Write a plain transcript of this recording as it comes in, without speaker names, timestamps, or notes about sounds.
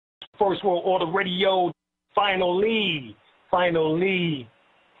First World Order Radio. Finally,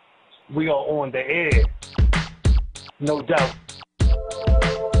 we are on the air. No doubt.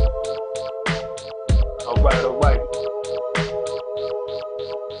 All right.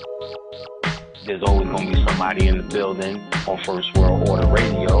 There's always going to be somebody in the building on First World Order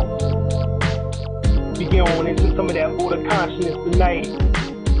Radio. We get on into some of that order consciousness tonight.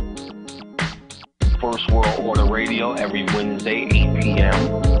 First World Order Radio every Wednesday, 8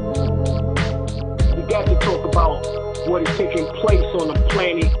 p.m. We got to talk about what is taking place on the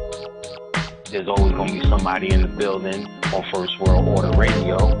planet. There's always going to be somebody in the building on First World Order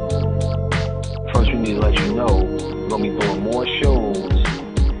Radio. First, we need to let you know we're going to be doing more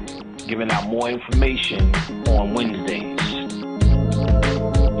shows, giving out more information on Wednesdays.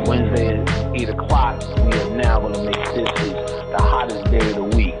 Wednesday at 8 o'clock, we are now going to make this the hottest day of the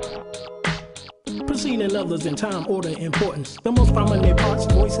week. Preceding others in time, order, importance. The most prominent parts,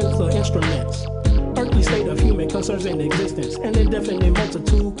 voices, or instruments. Earthly state of human concerns in existence. An indefinite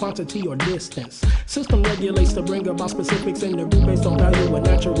multitude, quantity, or distance. System regulates to bring about specifics in the group based on value and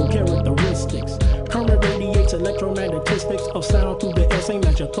natural characteristics. Current radiates electromagnetistics of sound through the air, same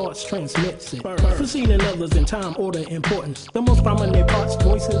as your thoughts transmits it. Preceding others in time, order, importance. The most prominent parts,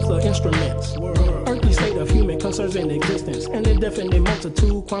 voices, or instruments. Earthly state of human concerns in existence. An indefinite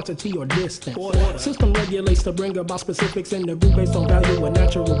multitude, quantity, or distance. System regulates to bring about specifics in the group based on value and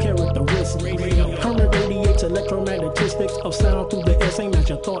natural characteristics. Current radiates electromagnetistics of sound through the air, same as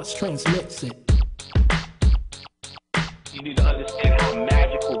your thoughts transmits it. You need to understand how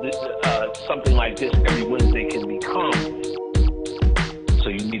magical this, something like this every Wednesday can become. So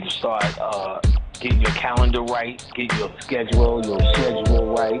you need to start getting your calendar right, get your schedule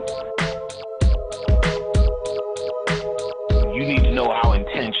right. You need to know our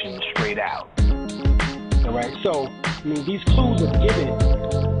intention straight out. All right, so, these clues are given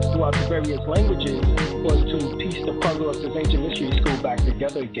throughout the various languages was to piece the puzzle of this ancient mystery school back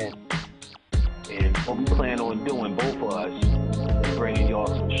together again. And what we plan on doing, both of us, is bringing y'all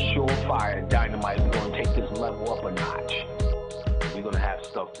some surefire dynamite. We're going to take this level up a notch. We're going to have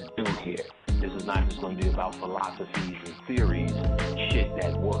stuff to do here. This is not just going to be about philosophies and theories, shit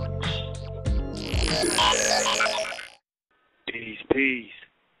that works. Peace.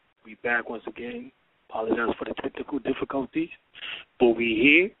 We back once again. Apologize for the technical difficulties, but we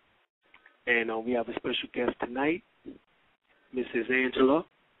here, and we have a special guest tonight, Mrs. Angela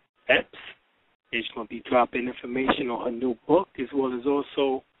Epps. And she's going to be dropping information on her new book, as well as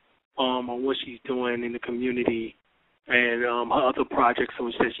also on what she's doing in the community and her other projects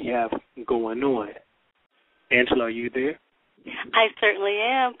that she have going on. Angela, are you there? I certainly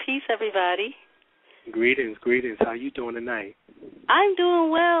am. Peace, everybody. Greetings. How you doing tonight? I'm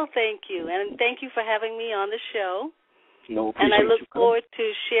doing well, thank you. And thank you for having me on the show. No, and I look forward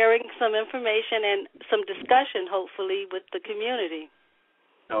to sharing some information and some discussion, hopefully, with the community.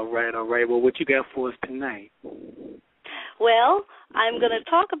 All right. Well, what you got for us tonight? Well, I'm going to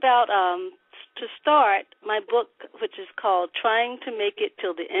talk about, to start, my book, which is called Trying to Make It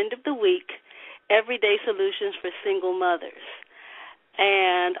Till the End of the Week, Everyday Solutions for Single Mothers.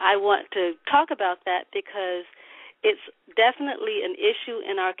 And I want to talk about that because it's definitely an issue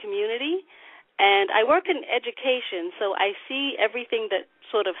in our community. And I work in education, so I see everything that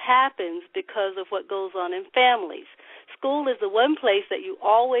sort of happens because of what goes on in families. School is the one place that you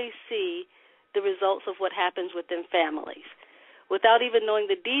always see the results of what happens within families. Without even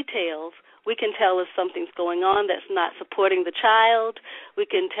knowing the details, we can tell if something's going on that's not supporting the child. We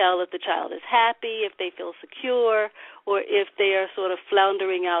can tell if the child is happy, if they feel secure, or if they are sort of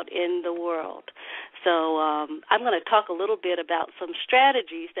floundering out in the world. So I'm going to talk a little bit about some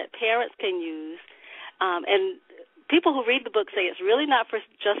strategies that parents can use. And people who read the book say it's really not for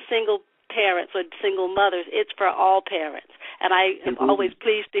just single parents or single mothers. It's for all parents. And I am always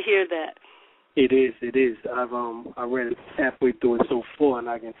pleased to hear that. It is. I read it halfway through it so far, and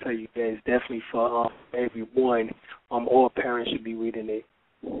I can tell you that it's definitely for everyone. All parents should be reading it.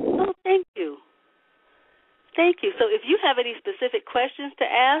 Oh, thank you. So if you have any specific questions to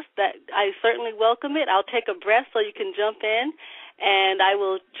ask, that I certainly welcome it. I'll take a breath so you can jump in, and I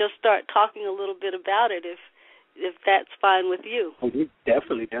will just start talking a little bit about it if that's fine with you. Oh,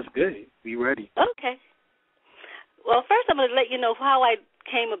 definitely. That's good. Be ready. Okay. Well, first I'm going to let you know how I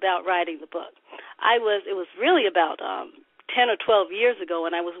came about writing the book. It was really about 10 or 12 years ago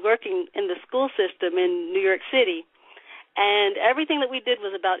when I was working in the school system in New York City, and everything that we did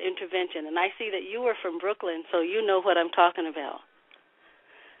was about intervention. And I see that you were from Brooklyn, so you know what I'm talking about.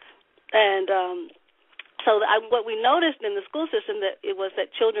 And what we noticed in the school system was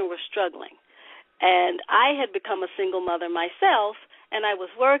that children were struggling. And I had become a single mother myself, and I was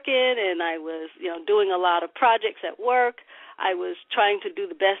working, and I was, doing a lot of projects at work. I was trying to do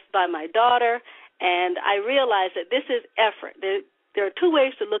the best by my daughter, and I realized that this is effort. There are two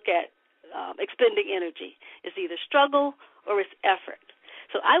ways to look at expending energy. It's either struggle or it's effort.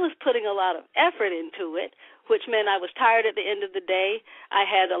 So I was putting a lot of effort into it, which meant I was tired at the end of the day. I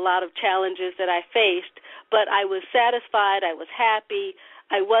had a lot of challenges that I faced, but I was satisfied. I was happy.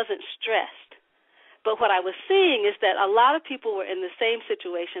 I wasn't stressed. But what I was seeing is that a lot of people were in the same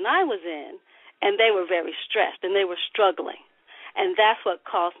situation I was in, and they were very stressed, and they were struggling. And that's what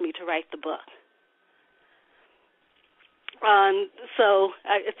caused me to write the book. So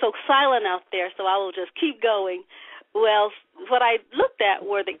it's so silent out there, so I will just keep going. Well, what I looked at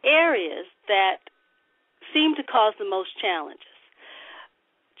were the areas that seem to cause the most challenges.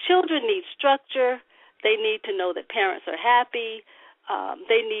 Children need structure. They need to know that parents are happy.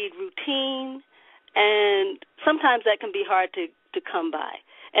 They need routine. And sometimes that can be hard to come by.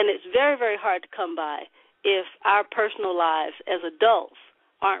 And it's very, very hard to come by if our personal lives as adults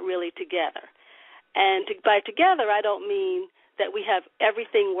aren't really together. And by together, I don't mean that we have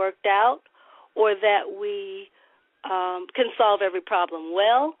everything worked out or that we can solve every problem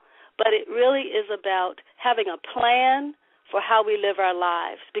well, but it really is about having a plan for how we live our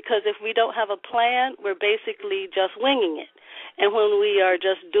lives. Because if we don't have a plan, we're basically just winging it. And when we are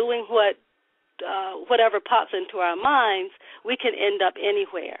just doing whatever pops into our minds, we can end up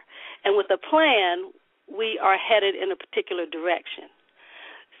anywhere. And with a plan, we are headed in a particular direction.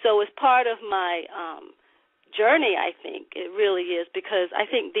 So as part of my journey, I think it really is, because I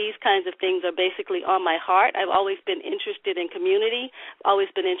think these kinds of things are basically on my heart. I've always been interested in community. I've always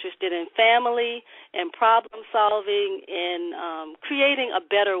been interested in family and problem solving and creating a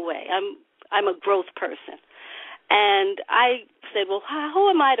better way. I'm a growth person. And I said, well, who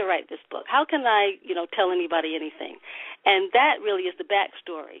am I to write this book? How can I, tell anybody anything? And that really is the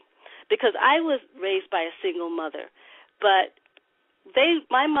backstory, because I was raised by a single mother, but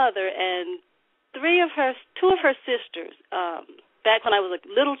my mother and two of her sisters, back when I was a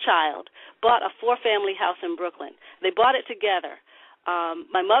little child, bought a 4-family house in Brooklyn. They bought it together.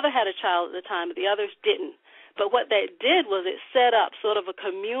 My mother had a child at the time, but the others didn't. But what they did was it set up sort of a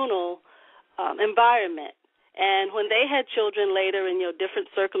communal environment. And when they had children later in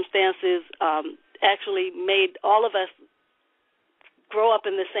different circumstances, actually made all of us grow up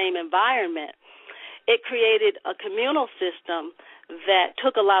in the same environment. It created a communal system that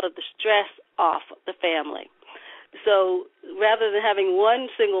took a lot of the stress off the family. So rather than having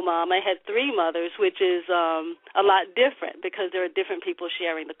one single mom, I had 3 mothers, which is a lot different, because there are different people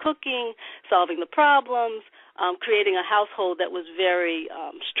sharing the cooking, solving the problems, creating a household that was very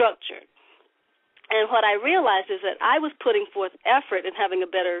structured. And what I realized is that I was putting forth effort and having a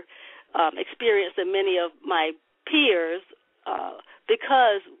better experience than many of my peers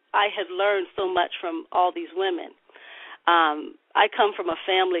because I had learned so much from all these women. I come from a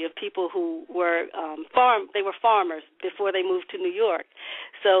family of people who were they were farmers before they moved to New York.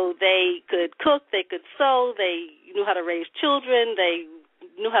 So they could cook, they could sew, they knew how to raise children, they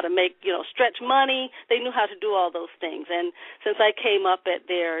knew how to make, stretch money, they knew how to do all those things. And since I came up at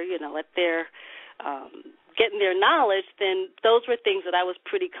their getting their knowledge, then those were things that I was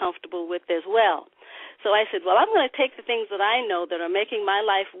pretty comfortable with as well. So I said, well, I'm going to take the things that I know that are making my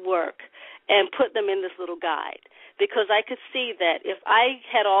life work and put them in this little guide, because I could see that if I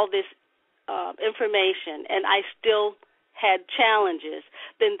had all this information and I still had challenges,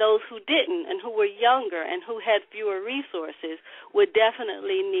 then those who didn't and who were younger and who had fewer resources would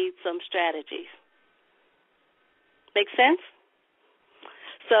definitely need some strategies. Make sense?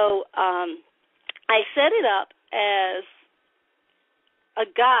 So I set it up as a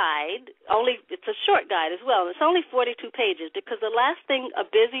guide, it's a short guide as well. It's only 42 pages, because the last thing a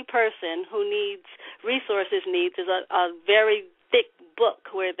busy person who needs resources needs is a very thick book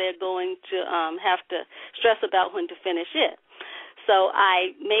where they're going to have to stress about when to finish it. So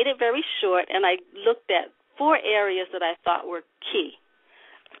I made it very short, and I looked at 4 areas that I thought were key: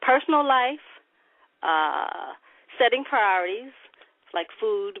 personal life, setting priorities like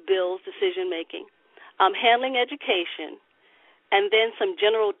food, bills, decision-making, handling education, and then some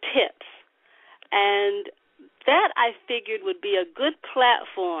general tips. And that, I figured, would be a good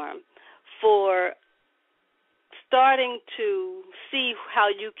platform for starting to see how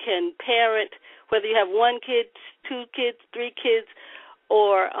you can parent, whether you have 1 kid, 2 kids, 3 kids,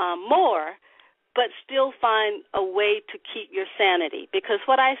 or more, but still find a way to keep your sanity. Because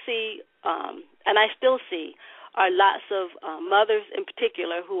what I see, and I still see, are lots of mothers in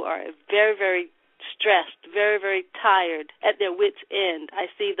particular who are very, very stressed, very, very tired, at their wits' end. I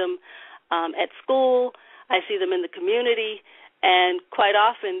see them at school, I see them in the community, And quite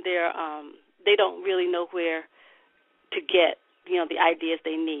often they don't really know where to get, the ideas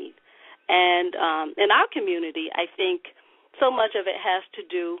they need. And in our community, I think so much of it has to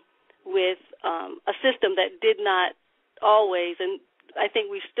do with a system that did not always, and I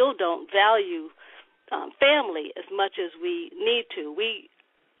think we still don't value family as much as we need to. We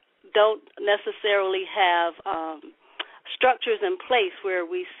don't necessarily have structures in place where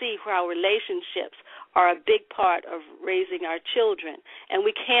we see where our relationships are a big part of raising our children, and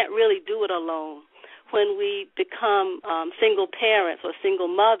we can't really do it alone. When we become single parents or single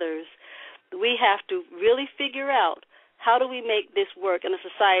mothers, we have to really figure out how do we make this work in a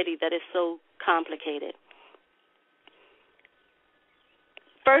society that is so complicated.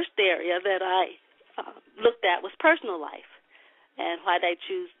 First area that I looked at was personal life. And why did I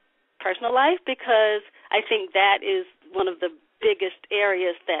choose personal life? Because I think that is one of the biggest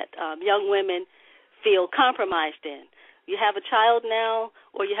areas that young women feel compromised in. You have a child now,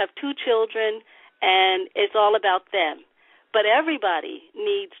 or you have two children, and it's all about them. But everybody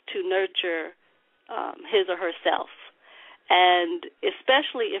needs to nurture his or herself, and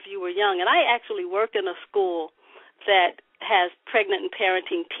especially if you were young. And I actually worked in a school that has pregnant and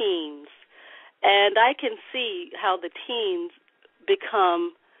parenting teens, and I can see how the teens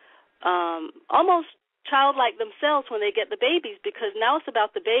become almost childlike themselves when they get the babies, because now it's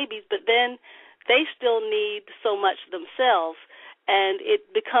about the babies, but then they still need so much themselves, and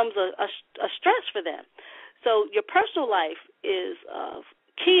it becomes a stress for them. So your personal life is of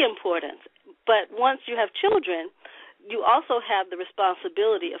key importance, but once you have children, you also have the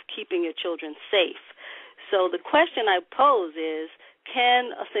responsibility of keeping your children safe. So the question I pose is, can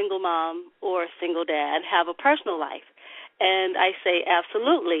a single mom or a single dad have a personal life? And I say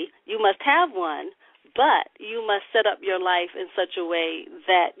absolutely, you must have one, but you must set up your life in such a way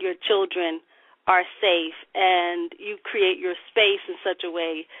that your children are safe, and you create your space in such a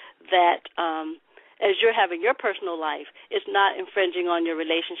way that as you're having your personal life, it's not infringing on your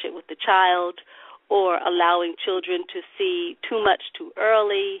relationship with the child or allowing children to see too much too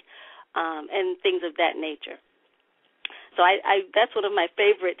early, and things of that nature. So that's one of my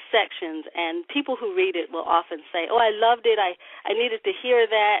favorite sections, and people who read it will often say, oh, I loved it, I needed to hear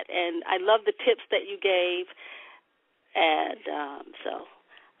that, and I love the tips that you gave. And so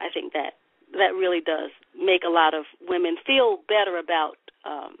I think that really does make a lot of women feel better about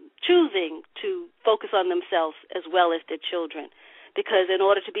choosing to focus on themselves as well as their children, because in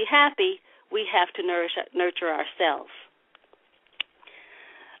order to be happy, we have to nurture ourselves.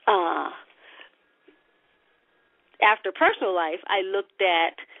 After personal life, I looked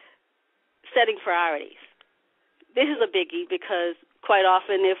at setting priorities. This is a biggie because quite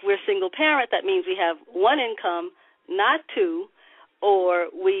often if we're single parent, that means we have one income, not two, or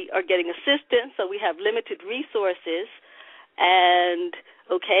we are getting assistance, so we have limited resources. And,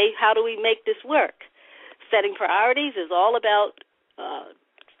 okay, how do we make this work? Setting priorities is all about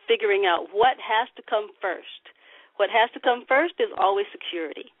figuring out what has to come first. What has to come first is always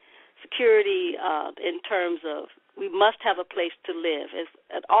security. Security in terms of we must have a place to live. If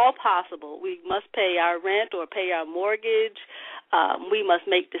at all possible, we must pay our rent or pay our mortgage. We must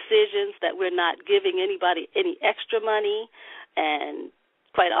make decisions that we're not giving anybody any extra money. And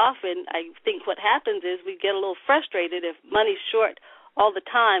quite often, I think what happens is we get a little frustrated if money's short all the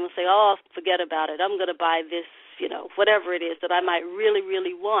time and say, oh, forget about it. I'm going to buy this, whatever it is that I might really,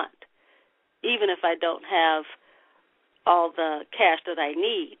 really want, even if I don't have all the cash that I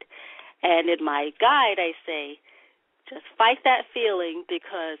need. And in my guide, I say, just fight that feeling,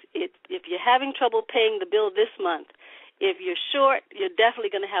 because if you're having trouble paying the bill this month, if you're short, you're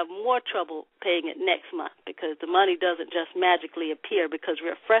definitely going to have more trouble paying it next month, because the money doesn't just magically appear because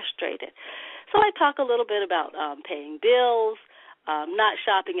we're frustrated. So I talk a little bit about paying bills, not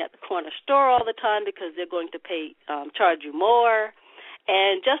shopping at the corner store all the time because they're going to charge you more,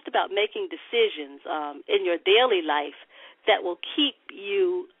 and just about making decisions in your daily life that will keep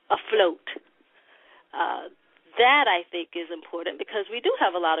you afloat. That, I think, is important because we do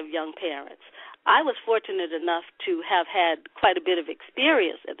have a lot of young parents. I was fortunate enough to have had quite a bit of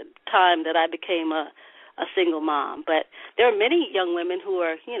experience at the time that I became a single mom. But there are many young women who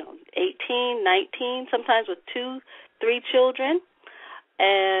are, 18, 19, sometimes with 2, 3 children.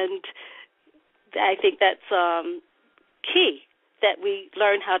 And I think that's key, that we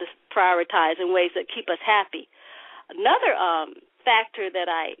learn how to prioritize in ways that keep us happy. Another factor that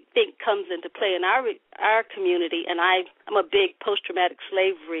I think comes into play in our community, and I'm a big post-traumatic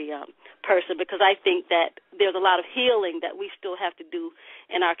slavery person because I think that there's a lot of healing that we still have to do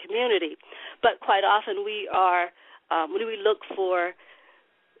in our community. But quite often we look for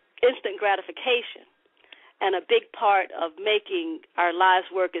instant gratification. And a big part of making our lives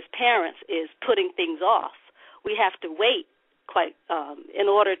work as parents is putting things off. We have to wait in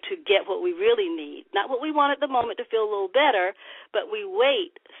order to get what we really need. Not what we want at the moment to feel a little better, but we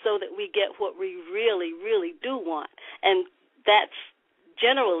wait so that we get what we really, really do want. And that's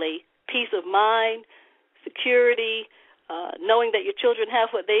generally peace of mind, security, knowing that your children have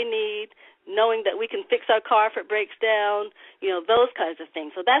what they need, knowing that we can fix our car if it breaks down, those kinds of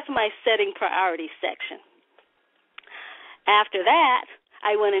things. So that's my setting priorities section. After that,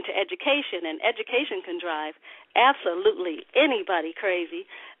 I went into education, and education can drive absolutely anybody crazy,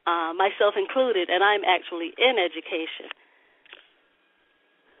 myself included, and I'm actually in education.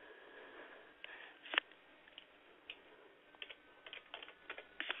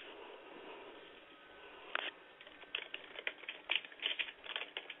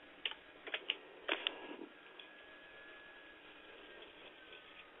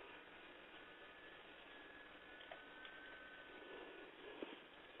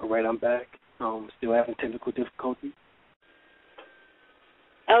 All right, I'm back. Still having technical difficulties.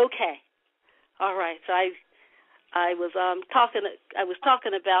 Okay. All right. So I was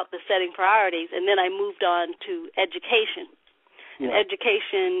talking about the setting priorities, and then I moved on to education. Yeah. And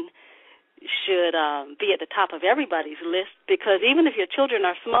education should be at the top of everybody's list, because even if your children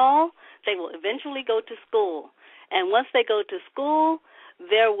are small, they will eventually go to school. And once they go to school,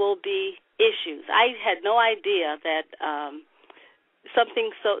 there will be issues. I had no idea that something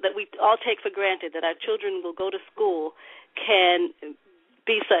so that we all take for granted, that our children will go to school, can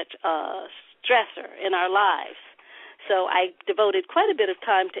be such a stressor in our lives. So I devoted quite a bit of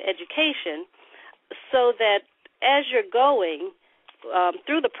time to education so that as you're going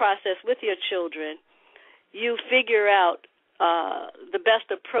through the process with your children, you figure out the best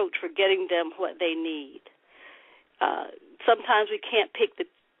approach for getting them what they need. Sometimes we can't pick the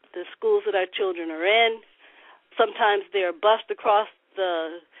schools that our children are in. Sometimes they're bused across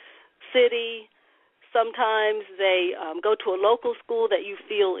the city. Sometimes they go to a local school that you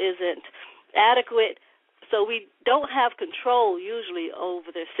feel isn't adequate. So we don't have control usually over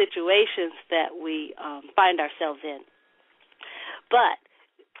the situations that we find ourselves in. But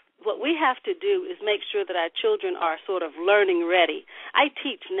what we have to do is make sure that our children are sort of learning ready. I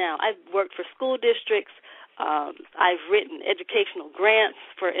teach now. I've worked for school districts. I've written educational grants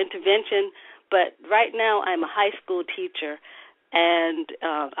for intervention. But right now I'm a high school teacher, and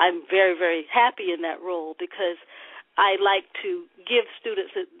I'm very, very happy in that role, because I like to give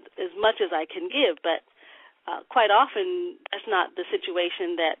students as much as I can give. But quite often that's not the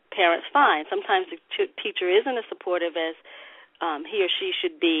situation that parents find. Sometimes the teacher isn't as supportive as he or she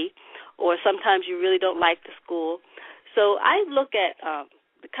should be, or sometimes you really don't like the school. So I look at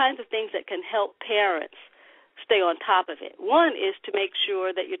the kinds of things that can help parents stay on top of it. One is to make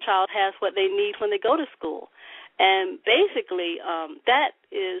sure that your child has what they need when they go to school. And basically that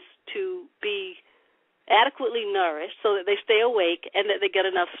is to be adequately nourished so that they stay awake and that they get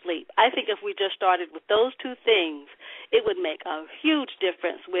enough sleep. I think if we just started with those two things, it would make a huge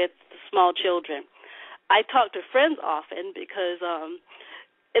difference with small children. I talk to friends often because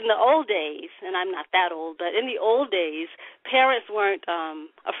in the old days, and I'm not that old, but in the old days, parents weren't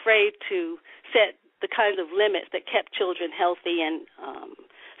afraid to set the kinds of limits that kept children healthy and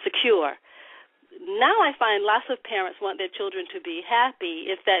secure. Now I find lots of parents want their children to be happy,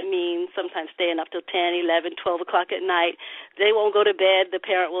 if that means sometimes staying up till 10, 11, 12 o'clock at night. They won't go to bed. The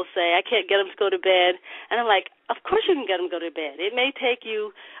parent will say, I can't get them to go to bed. And I'm like, of course you can get them to go to bed. It may take you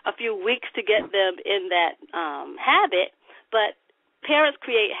a few weeks to get them in that habit, but parents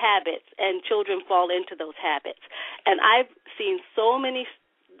create habits, and children fall into those habits. And I've seen so many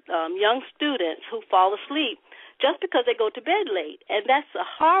young students who fall asleep just because they go to bed late. And that's a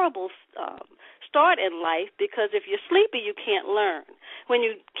horrible start in life, because if you're sleepy, you can't learn. When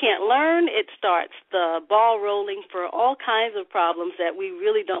you can't learn, it starts the ball rolling for all kinds of problems that we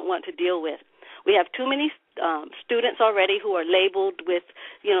really don't want to deal with. We have too many students already who are labeled with,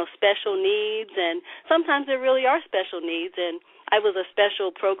 special needs, and sometimes there really are special needs. And I was a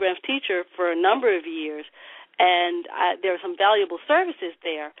special programs teacher for a number of years, and there are some valuable services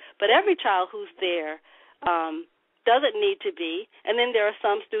there. But every child who's there doesn't need to be, and then there are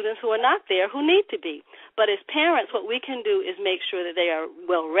some students who are not there who need to be. But as parents, what we can do is make sure that they are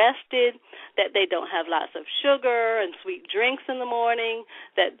well rested, that they don't have lots of sugar and sweet drinks in the morning,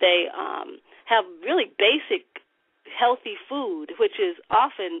 that they have really basic healthy food, which is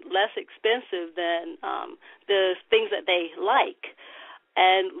often less expensive than the things that they like.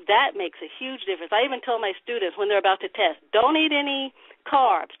 And that makes a huge difference. I even tell my students when they're about to test, don't eat any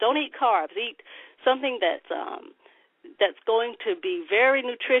carbs. Don't eat carbs. Eat something that's that's going to be very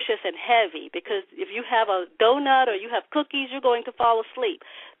nutritious and heavy, because if you have a donut or you have cookies, you're going to fall asleep.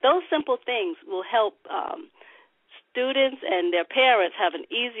 Those simple things will help students and their parents have an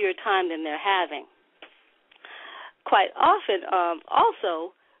easier time than they're having. Quite often,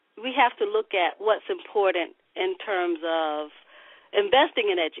 also, we have to look at what's important in terms of investing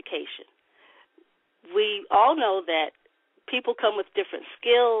in education. We all know that people come with different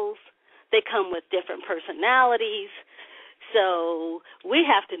skills. They come with different personalities. So we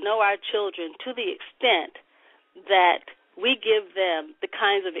have to know our children to the extent that we give them the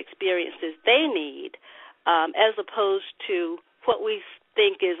kinds of experiences they need, as opposed to what we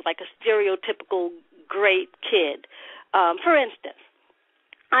think is like a stereotypical great kid. For instance,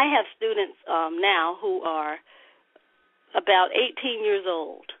 I have students now who are about 18 years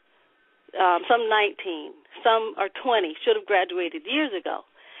old, some 19, some are 20, should have graduated years ago,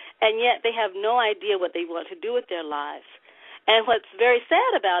 and yet they have no idea what they want to do with their lives. And what's very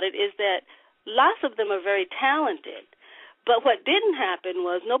sad about it is that lots of them are very talented, but what didn't happen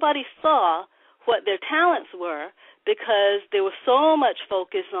was nobody saw what their talents were, because there was so much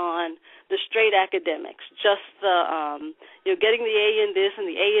focus on the straight academics, just the getting the A in this and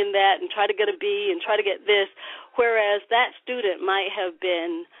the A in that, and try to get a B and try to get this, whereas that student might have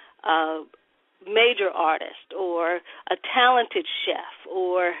been a major artist or a talented chef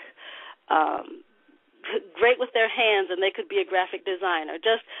or great with their hands, and they could be a graphic designer.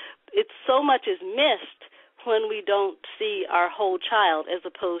 Just it's so much is missed when we don't see our whole child, as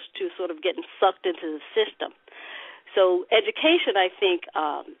opposed to sort of getting sucked into the system. So education, I think,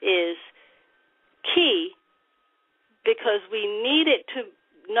 is key, because we need it to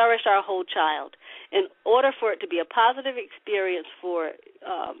nourish our whole child. In order for it to be a positive experience for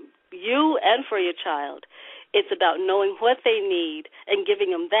you and for your child, it's about knowing what they need and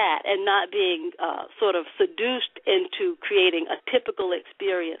giving them that, and not being sort of seduced into creating a typical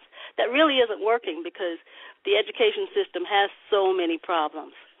experience that really isn't working, because the education system has so many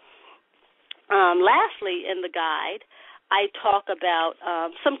problems. Lastly, in the guide, I talk about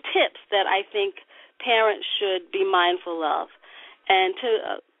some tips that I think parents should be mindful of. And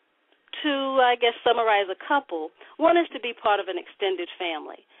to I guess, summarize a couple, one is to be part of an extended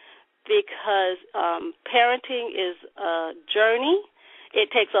family, because parenting is a journey. It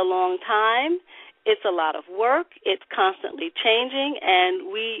takes a long time. It's a lot of work. It's constantly changing,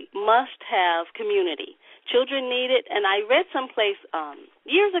 and we must have community. Children need it, and I read someplace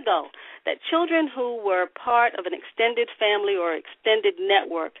years ago that children who were part of an extended family or extended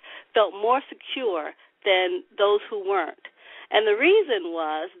network felt more secure than those who weren't. And the reason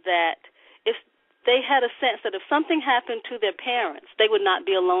was that if they had a sense that if something happened to their parents, they would not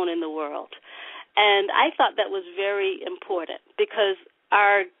be alone in the world. And I thought that was very important, because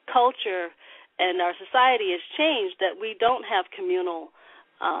our culture and our society has changed, that we don't have communal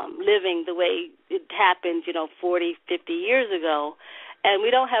living the way it happened, 40, 50 years ago. And we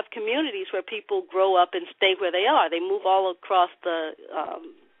don't have communities where people grow up and stay where they are. They move all across the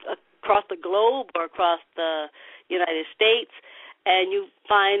globe or across the United States, and you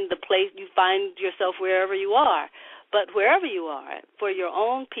find yourself wherever you are. But wherever you are, for your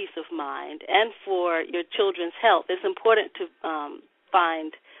own peace of mind and for your children's health, it's important to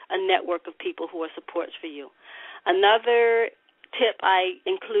find a network of people who are supports for you. Another tip I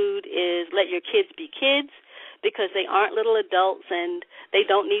include is let your kids be kids, because they aren't little adults and they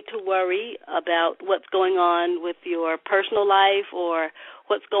don't need to worry about what's going on with your personal life or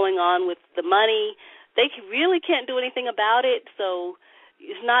what's going on with the money. They really can't do anything about it, so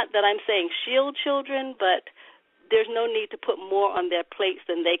it's not that I'm saying shield children, but there's no need to put more on their plates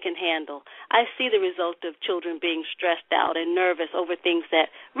than they can handle. I see the result of children being stressed out and nervous over things that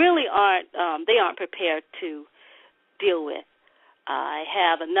really aren't prepared to deal with. I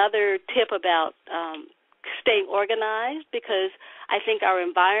have another tip about staying organized, because I think our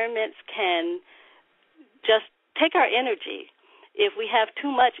environments can just take our energy if we have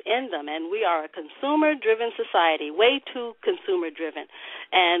too much in them, and we are a consumer-driven society, way too consumer-driven,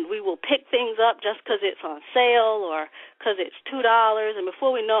 and we will pick things up just because it's on sale or because it's $2, and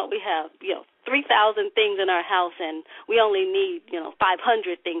before we know it, we have 3,000 things in our house, and we only need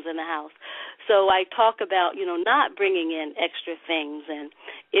 500 things in the house. So I talk about not bringing in extra things, and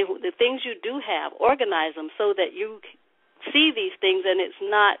the things you do have, organize them so that you see these things and it's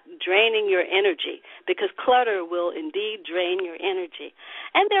not draining your energy, because clutter will indeed drain your energy.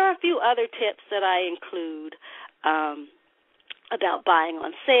 And there are a few other tips that I include about buying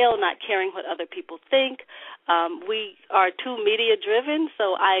on sale, not caring what other people think. We are too media-driven,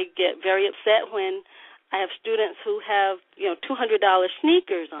 so I get very upset when I have students who have $200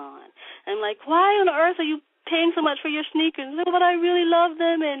 sneakers on. I'm like, why on earth are you paying so much for your sneakers? Oh, but I really love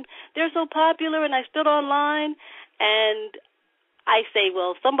them, and they're so popular, and I stood online, and I say,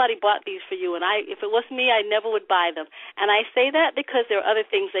 well, somebody bought these for you, and if it was me, I never would buy them. And I say that because there are other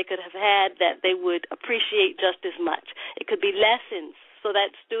things they could have had that they would appreciate just as much. It could be lessons. So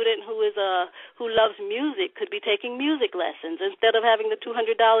that student who loves music could be taking music lessons instead of having the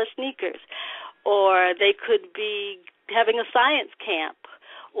 $200 sneakers. Or they could be having a science camp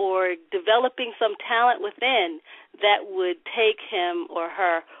or developing some talent within that would take him or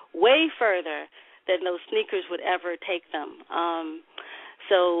her way further than those sneakers would ever take them.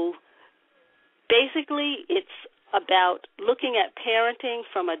 So basically it's about looking at parenting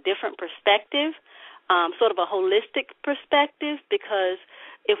from a different perspective, sort of a holistic perspective, because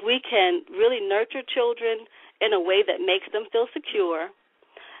if we can really nurture children in a way that makes them feel secure,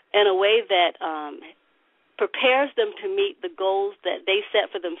 in a way that prepares them to meet the goals that they set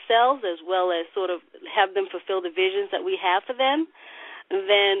for themselves, as well as sort of have them fulfill the visions that we have for them,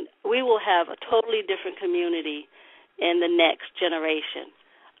 then we will have a totally different community in the next generation.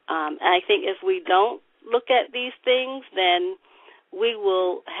 And I think if we don't look at these things, then we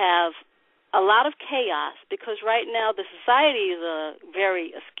will have a lot of chaos, because right now the society is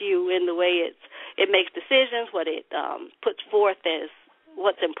very askew in the way it makes decisions, what it puts forth as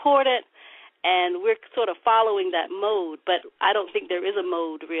what's important, and we're sort of following that mode, but I don't think there is a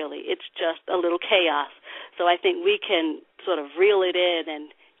mode, really. It's just a little chaos. So I think we can sort of reel it in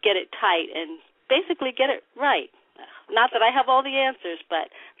and get it tight and basically get it right. Not that I have all the answers, but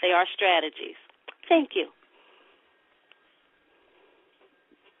they are strategies. Thank you.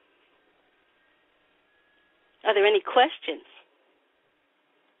 Are there any questions?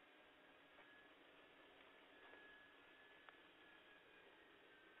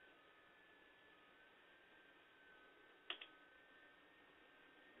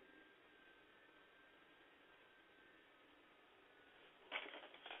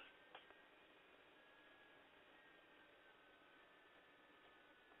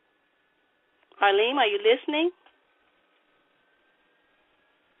 Alim, are you listening?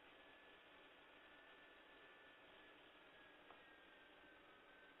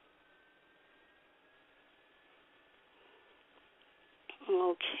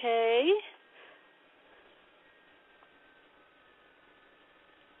 Okay.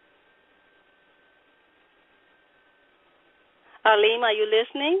 Alim, are you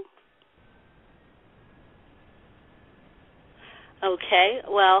listening? Okay.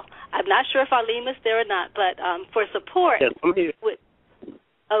 Well, I'm not sure if Alim is there or not, but for support. Yes, I'm here.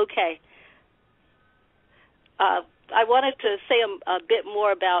 Okay. I wanted to say a bit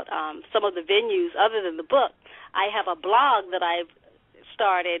more about some of the venues other than the book. I have a blog that I've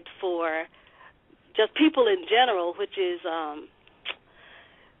started for just people in general, which is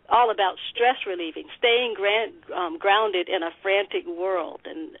all about stress relieving, staying grounded in a frantic world.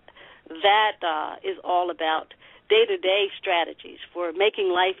 And that is all about day-to-day strategies for making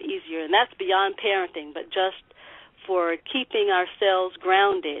life easier. And that's beyond parenting, but just for keeping ourselves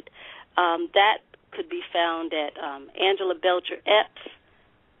grounded. That could be found at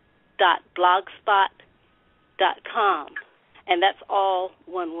AngelaBelcherEpps.blogspot.com. And that's all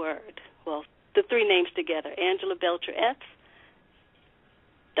one word. Well, the three names together,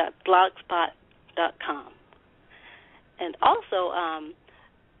 AngelaBelcherEpps.blogspot.com. And also,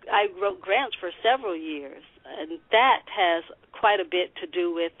 I wrote grants for several years, and that has quite a bit to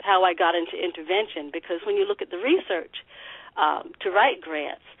do with how I got into intervention, because when you look at the research to write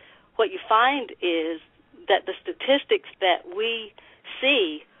grants, what you find is that the statistics that we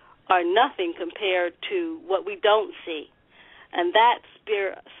see are nothing compared to what we don't see. And that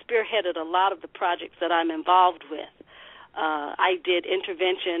spearheaded a lot of the projects that I'm involved with. I did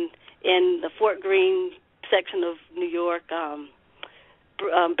intervention in the Fort Greene section of New York,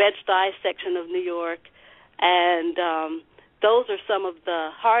 Bed-Stuy section of New York, and those are some of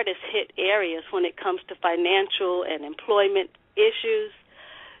the hardest hit areas when it comes to financial and employment issues.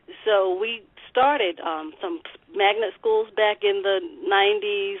 So we started some magnet schools back in the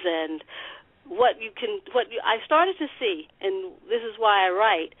 90s, and I started to see, and this is why I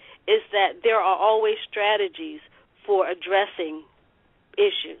write, is that there are always strategies for addressing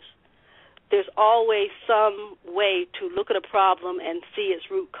issues. There's always some way to look at a problem and see its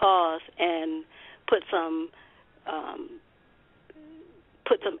root cause and put some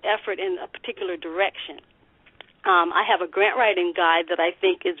effort in a particular direction. I have a grant writing guide that I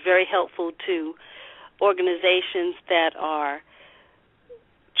think is very helpful to organizations that are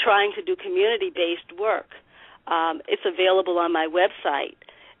trying to do community-based work. It's available on my website,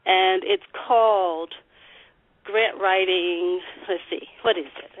 and it's called grant writing, let's see, what is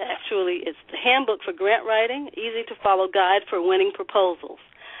it? Actually, it's the Handbook for Grant Writing, Easy-to-Follow Guide for Winning Proposals.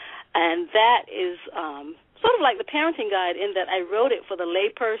 And that is sort of like the parenting guide in that I wrote it for the lay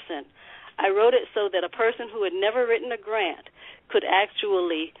person. I wrote it so that a person who had never written a grant could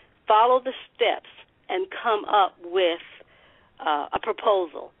actually follow the steps and come up with a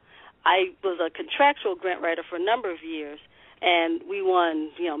proposal. I was a contractual grant writer for a number of years, and we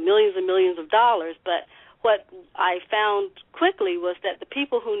won, millions and millions of dollars. But what I found quickly was that the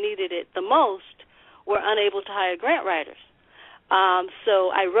people who needed it the most were unable to hire grant writers.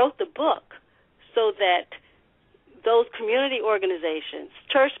 So I wrote the book so that those community organizations,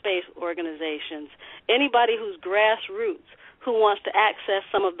 church-based organizations, anybody who's grassroots who wants to access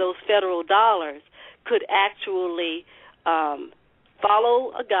some of those federal dollars could actually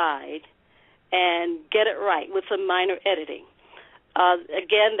follow a guide and get it right with some minor editing.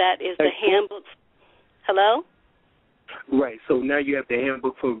 Again, that is the handbook. Hello? Right. So now you have the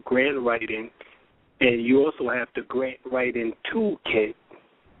handbook for grant writing, and you also have the grant writing toolkit.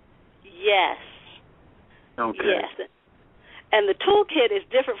 Yes. Okay. Yes. And the toolkit is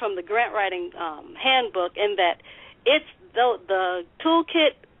different from the grant writing handbook in that it's the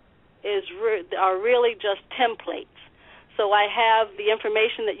toolkit are really just templates. So I have the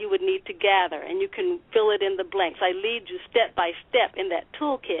information that you would need to gather, and you can fill it in the blanks. I lead you step by step in that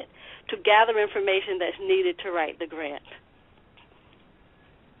toolkit to gather information that's needed to write the grant.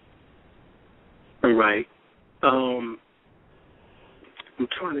 Right. I'm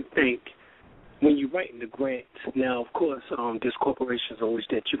trying to think. When you're writing the grant, now, of course, there's corporations in which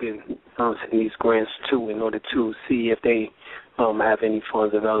that you can send these grants to in order to see if they have any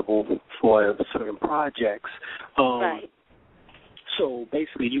funds available for certain projects. Right. So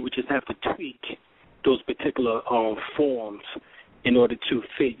basically, you would just have to tweak those particular forms in order to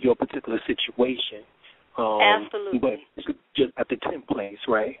fit your particular situation. Absolutely. But just at the templates,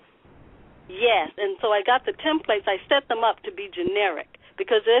 right? Yes, and so I got the templates. I set them up to be generic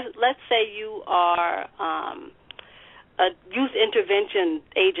because let's say you are a youth intervention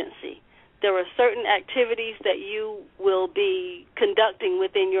agency. There are certain activities that you will be conducting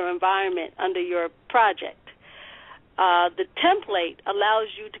within your environment under your project. The template allows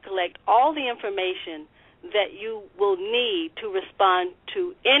you to collect all the information that you will need to respond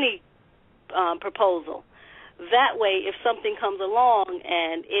to any proposal. That way, if something comes along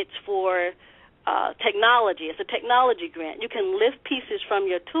and it's for technology, it's a technology grant, you can lift pieces from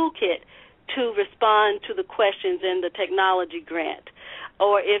your toolkit to respond to the questions in the technology grant.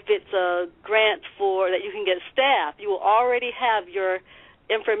 Or if it's a grant that you can get staff, you will already have your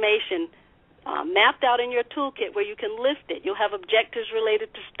information mapped out in your toolkit where you can list it. You'll have objectives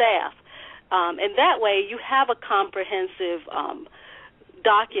related to staff. And that way you have a comprehensive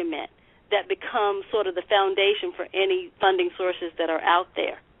document that becomes sort of the foundation for any funding sources that are out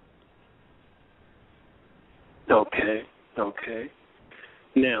there. Okay.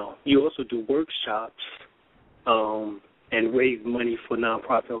 Now, you also do workshops and raise money for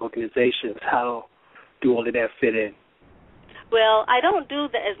nonprofit organizations. How do all of that fit in? Well, I don't do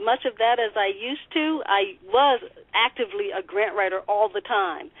as much of that as I used to. I was actively a grant writer all the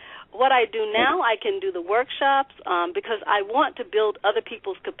time. What I do now, I can do the workshops because I want to build other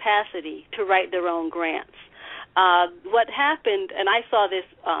people's capacity to write their own grants. What happened, and I saw this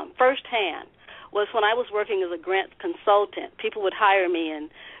firsthand, was when I was working as a grant consultant. People would hire me, and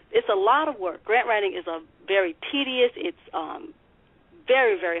it's a lot of work. Grant writing is a very tedious, it's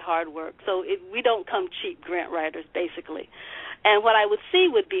very, very hard work. So we don't come cheap grant writers, basically. And what I would see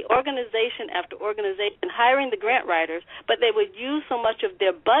would be organization after organization hiring the grant writers, but they would use so much of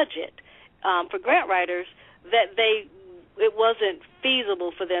their budget for grant writers that it wasn't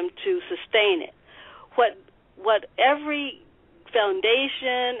feasible for them to sustain it. What every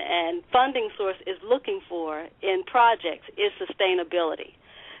foundation and funding source is looking for in projects is sustainability,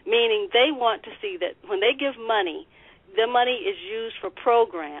 meaning they want to see that when they give money, the money is used for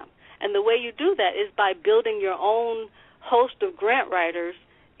program. And the way you do that is by building your own host of grant writers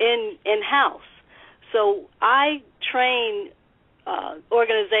in-house. So I train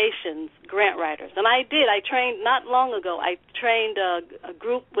organizations, grant writers. And I trained not long ago, I trained a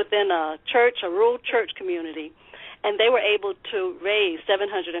group within a church, a rural church community, and they were able to raise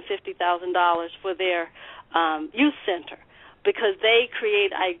 $750,000 for their youth center because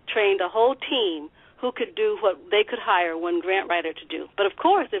I trained a whole team who could do what they could hire one grant writer to do. But, of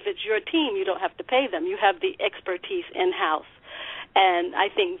course, if it's your team, you don't have to pay them. You have the expertise in-house. And I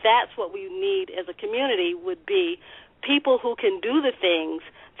think that's what we need as a community would be people who can do the things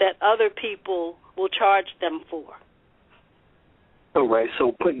that other people will charge them for. All right,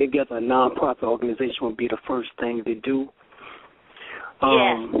 so putting together a nonprofit organization would be the first thing to do.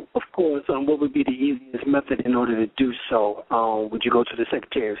 Yes. Of course, what would be the easiest method in order to do so? Would you go to the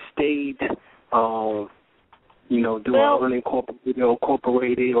Secretary of State? Do an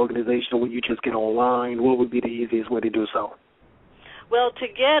unincorporated organization where you just get online? What would be the easiest way to do so? Well, to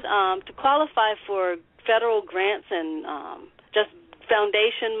qualify for federal grants and just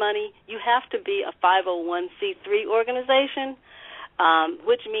foundation money, you have to be a 501c3 organization,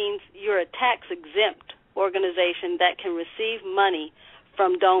 which means you're a tax-exempt organization that can receive money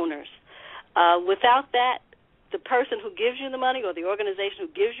from donors. Without that, the person who gives you the money or the organization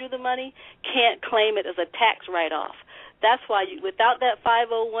who gives you the money can't claim it as a tax write-off. That's why without that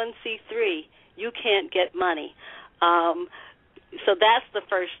 501c3, you can't get money. So that's the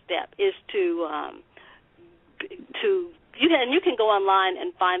first step, is you can go online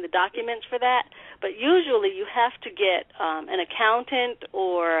and find the documents for that, but usually you have to get an accountant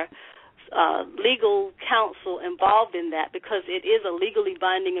or legal counsel involved in that, because it is a legally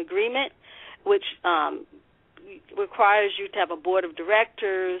binding agreement, which requires you to have a board of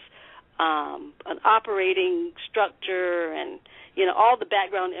directors, an operating structure, and all the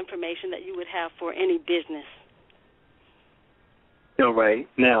background information that you would have for any business. All right.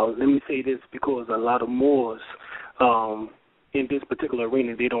 Now, let me say this, because a lot of Moors in this particular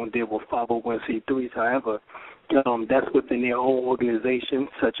arena, they don't deal with 501c3s. However, that's within their own organization,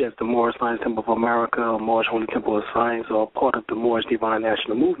 such as the Moorish Science Temple of America, or Moorish Holy Temple of Science, or part of the Moorish Divine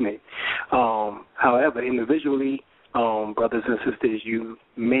National Movement. However, individually, brothers and sisters, you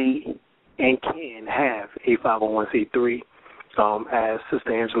may and can have a 501c3, as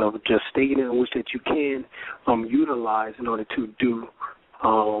Sister Angela just stated, in which that you can utilize in order to do,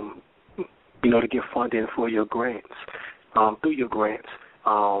 to get funding for your grants, through your grants.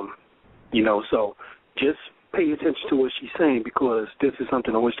 So just pay attention to what she's saying, because this is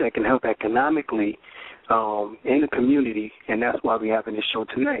something in which that can help economically in the community, and that's why we're having this show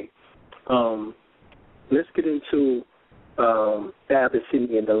tonight. Let's get into the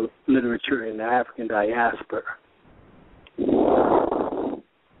Abyssinian, the literature in the African diaspora.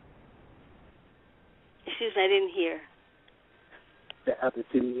 Excuse me, I didn't hear. The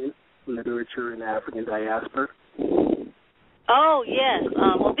Abyssinian literature in the African diaspora. Oh, yes.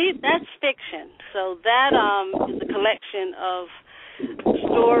 That's fiction. So that is a collection of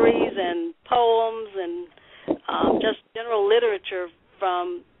stories and poems and just general literature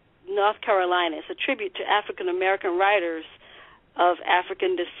from North Carolina. It's a tribute to African-American writers of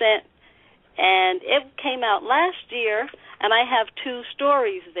African descent. And it came out last year, and I have two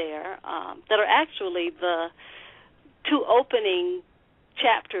stories there that are actually the two opening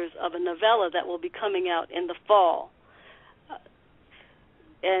chapters of a novella that will be coming out in the fall.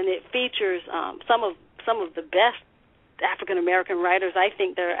 And it features some of the best African American writers I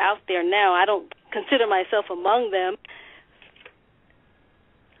think that are out there now. I don't consider myself among them.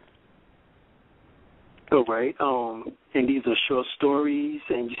 All right. And these are short stories,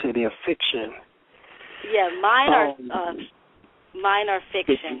 and you say they're fiction. Yeah, mine are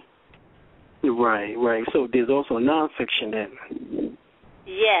fiction. Right. So there's also nonfiction then.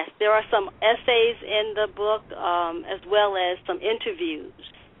 Yes, there are some essays in the book, as well as some interviews.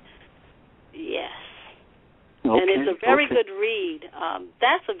 Yes. Okay, and it's a very good read.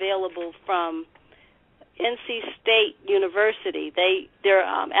 That's available from NC State University. Their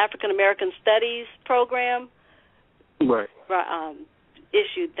African American Studies program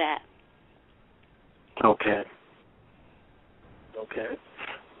issued that. Okay.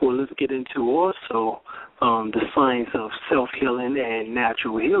 Well, let's get into also the science of self-healing and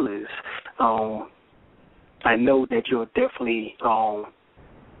natural healers. I know that you're definitely a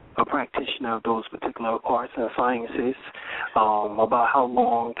practitioner of those particular arts and sciences. About how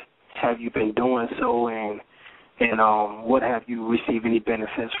long have you been doing so, and what have you received any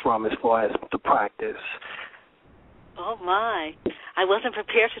benefits from as far as the practice? Oh, my. I wasn't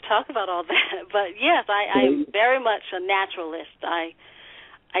prepared to talk about all that. But, yes, I'm very much a naturalist. I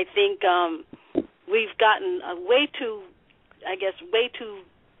think we've gotten way too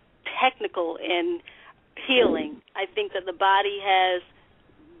technical in healing. I think that the body has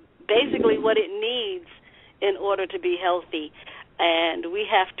basically what it needs in order to be healthy, and we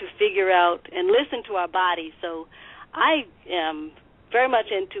have to figure out and listen to our body. So I am very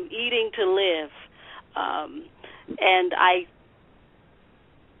much into eating to live, and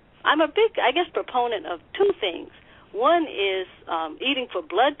I'm a big, proponent of two things. One is eating for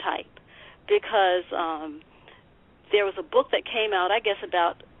blood type, because there was a book that came out,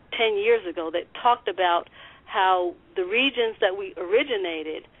 about 10 years ago, that talked about how the regions that we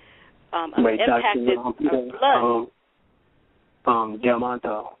originated impacted our blood.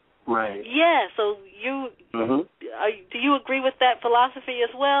 Diamanto, right. Yeah, so you do you agree with that philosophy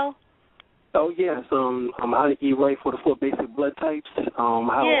as well? Oh, yes. How to eat right for the 4 basic blood types. How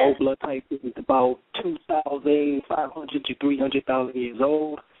O blood type is about 2,500 to 300,000 years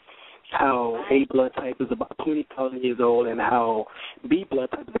old. How A blood type is about 20,000 years old, and how B blood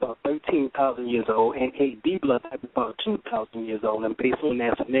type is about 13,000 years old, and AB blood type is about 2,000 years old. And based on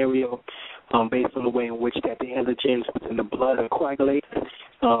that scenario, based on the way in which that the antigens within the blood are coagulated,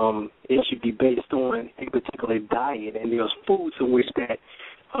 it should be based on a particular diet. And there's foods in which that,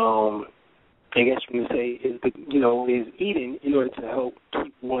 I guess you can say, is eaten in order to help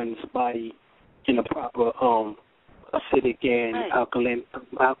keep one's body in a proper acidic and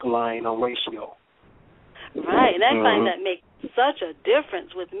alkaline ratio. Right, and I find that makes such a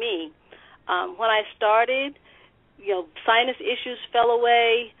difference with me. When I started, sinus issues fell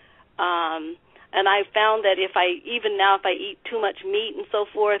away, and I found that if I eat too much meat and so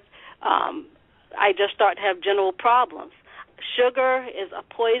forth, I just start to have general problems. Sugar is a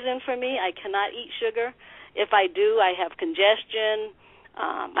poison for me. I cannot eat sugar. If I do, I have congestion,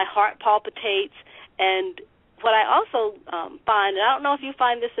 my heart palpitates, and what I also find, and I don't know if you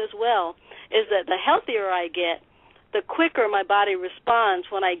find this as well, is that the healthier I get, the quicker my body responds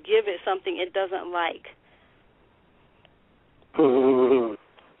when I give it something it doesn't like.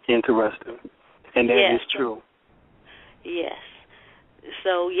 Interesting. And that is true. Yes.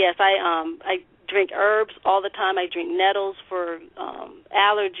 So, yes, I drink herbs all the time. I drink nettles for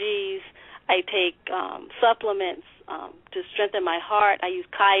allergies. I take supplements to strengthen my heart. I use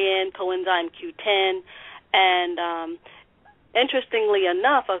cayenne, coenzyme Q10. And interestingly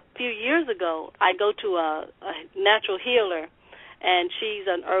enough, a few years ago, I go to a natural healer, and she's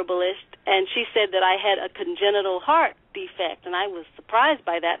an herbalist, and she said that I had a congenital heart defect, and I was surprised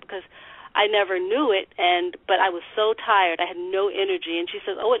by that because I never knew it, but I was so tired. I had no energy, and she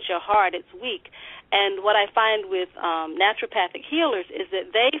says, oh, it's your heart, it's weak. And what I find with naturopathic healers is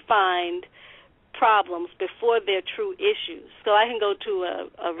that they find problems before they're true issues. So I can go to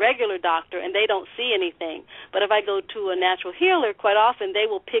a regular doctor and they don't see anything. But if I go to a natural healer, quite often they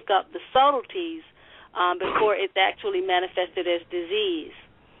will pick up the subtleties before it's actually manifested as disease.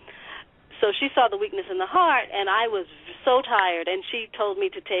 So she saw the weakness in the heart, and I was so tired, and she told me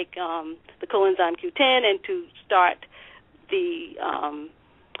to take the coenzyme Q10 and to start the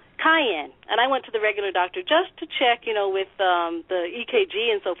cayenne. And I went to the regular doctor just to check, with the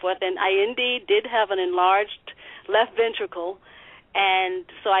EKG and so forth, and I indeed did have an enlarged left ventricle. And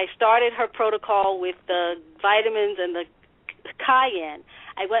so I started her protocol with the vitamins and the cayenne.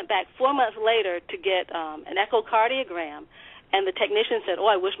 I went back 4 months later to get an echocardiogram, and the technician said, oh,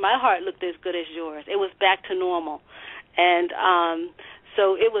 I wish my heart looked as good as yours. It was back to normal. And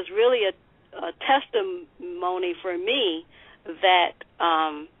so it was really a testimony for me that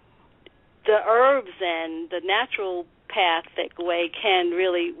the herbs and the naturopathic way can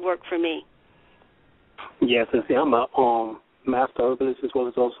really work for me. Yes, and see, I'm a master herbalist as well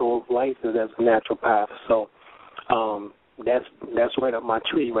as also licensed as a naturopath. So that's right up my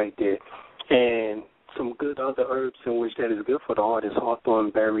tree right there. And some good other herbs in which that is good for the heart is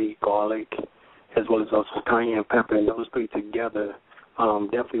hawthorn berry, garlic, as well as also cayenne pepper, and those three together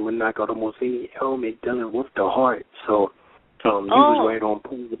definitely would knock out almost any ailment dealing with the heart. So you was right on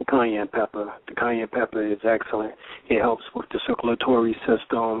point with the cayenne pepper. The cayenne pepper is excellent. It helps with the circulatory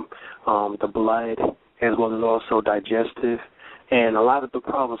system, the blood, as well as also digestive. And a lot of the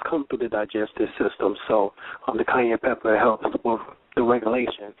problems come through the digestive system. So the cayenne pepper helps with the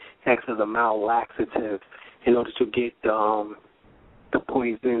regulation, acts as a mild laxative in order to get the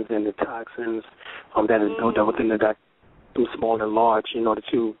poisons and the toxins that is built up within the digestive, small and large, in order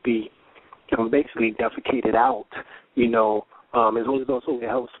to be basically defecated out, as well as also it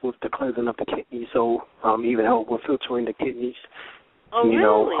helps with the cleansing of the kidneys, so even help with filtering the kidneys.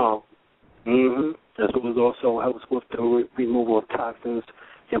 Really? As well as also helps with the removal of toxins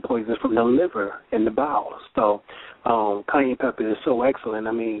and poisons from the liver and the bowels. So cayenne pepper is so excellent.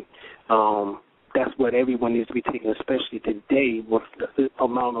 I mean, that's what everyone needs to be taking, especially today with the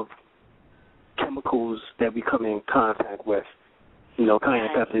amount of chemicals that we come in contact with. Cayenne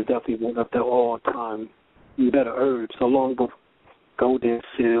pepper is definitely one of the all-time better herbs, along with golden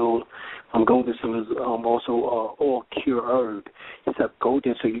seal. Golden seal is also all cure herb, except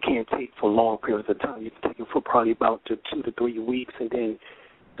golden seal you can't take for long periods of time. You can take it for probably about 2 to 3 weeks and then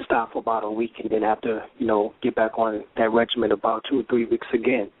stop for about a week and then have to, get back on that regimen about 2 or 3 weeks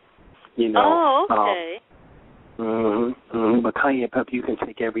again. Oh, okay. But cayenne pepper you can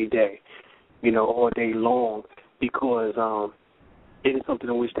take every day, all day long, because it is something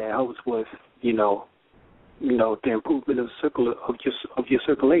in which that helps with, the improvement of your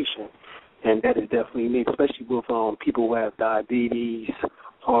circulation. And that is definitely needed, especially with people who have diabetes,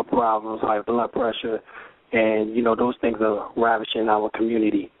 heart problems, high blood pressure, and, those things are ravishing our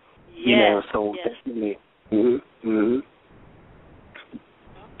community. Yes, so yes. definitely.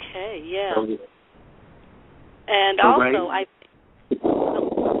 Okay, yeah. So, yeah. And so, also, right.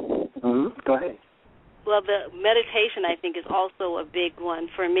 Go ahead. Well, the meditation, I think, is also a big one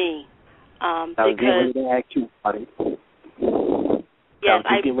for me. I was getting ready to ask you about it. Yes,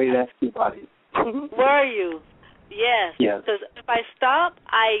 I was getting ready to ask you about it. Were you? Yes. Yes. Because if I stop,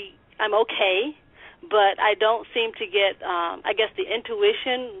 I'm okay, but I don't seem to get, I guess, the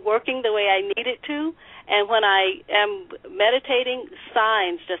intuition working the way I need it to. And when I am meditating,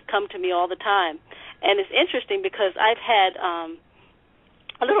 signs just come to me all the time. And it's interesting because I've had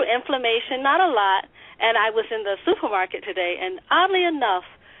a little inflammation, not a lot, and I was in the supermarket today, and oddly enough,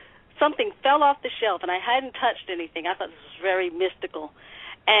 something fell off the shelf, and I hadn't touched anything. I thought this was very mystical.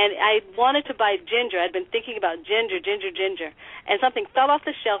 And I wanted to buy ginger. I'd been thinking about ginger. And something fell off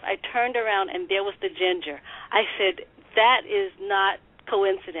the shelf. I turned around, and there was the ginger. I said, that is not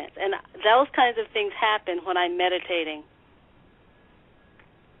coincidence. And those kinds of things happen when I'm meditating.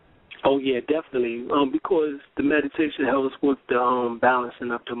 Oh, yeah, definitely, because the meditation helps with the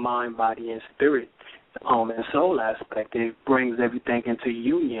balancing of the mind, body, and spirit. And soul aspect, it brings everything into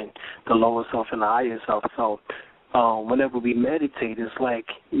union, the lower self and the higher self. So whenever we meditate, it's like,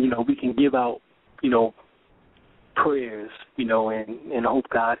 we can give out, prayers, and hope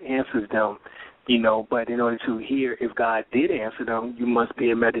God answers them, but in order to hear if God did answer them, you must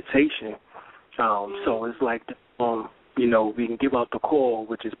be in meditation. So it's like, we can give out the call,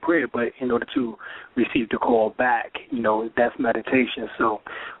 which is prayer, but in order to receive the call back, that's meditation. So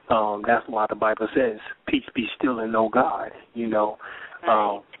that's why the Bible says, peace be still and know God,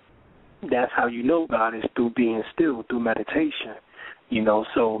 Right. That's how you know God is through being still, through meditation,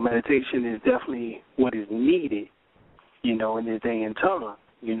 So meditation is definitely what is needed, in this day and time,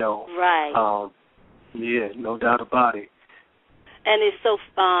 Right. Yeah, no doubt about it. And it's so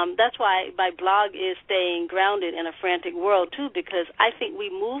that's why my blog is staying grounded in a frantic world, too, because I think we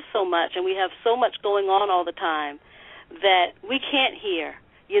move so much and we have so much going on all the time that we can't hear.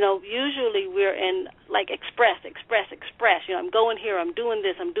 Usually we're in, like, express. I'm going here, I'm doing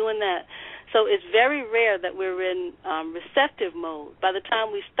this, I'm doing that. So it's very rare that we're in receptive mode. By the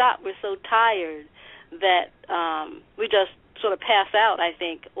time we stop, we're so tired that we just sort of pass out, I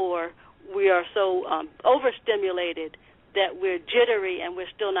think, or we are so overstimulated that we're jittery and we're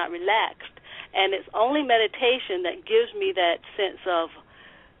still not relaxed. And it's only meditation that gives me that sense of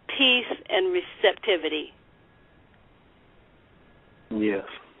peace and receptivity. Yes.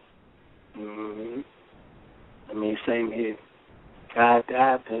 I mean, same here. I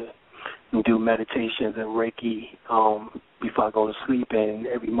have to do meditations and Reiki before I go to sleep and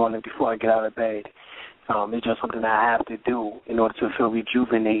every morning before I get out of bed. It's just something I have to do in order to feel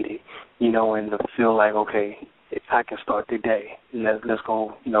rejuvenated, and to feel like, okay, I can start the day. Let's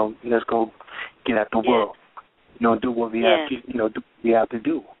go, let's go get at the world. Do what we have to, do what we have to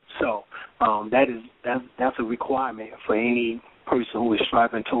do. So that's a requirement for any person who is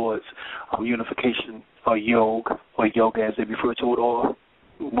striving towards unification or yoga as they refer to it, or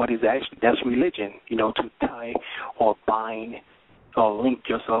what is actually, that's religion, to tie or bind or link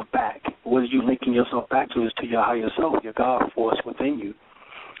yourself back. What are you linking yourself back to is to your higher self, your God force within you.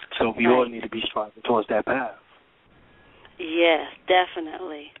 So we all need to be striving towards that path. Yes,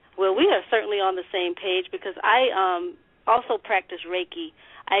 definitely. Well, we are certainly on the same page because I also practice Reiki.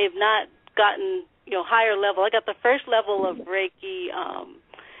 I have not gotten, higher level. I got the first level of Reiki,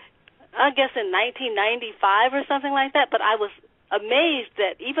 I guess in 1995 or something like that, but I was amazed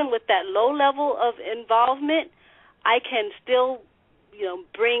that even with that low level of involvement, I can still,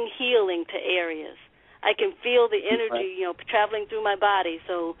 bring healing to areas. I can feel the energy, traveling through my body.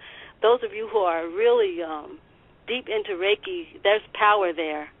 So those of you who are really deep into Reiki, there's power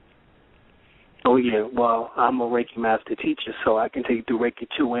there. Oh, yeah. Well, I'm a Reiki master teacher, so I can take you through Reiki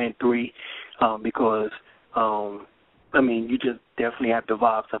 2 and 3 because, you just definitely have the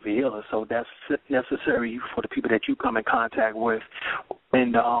vibes of a healer. So that's necessary for the people that you come in contact with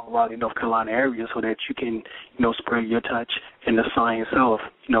in the Raleigh, North Carolina area so that you can, spread your touch in the science of,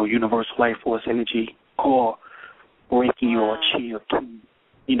 universal life force energy, or Reiki or Chi or Ki,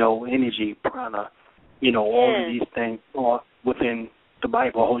 energy, prana, all of these things are within the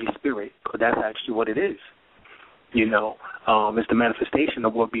Bible, Holy Spirit, because that's actually what it is. It's the manifestation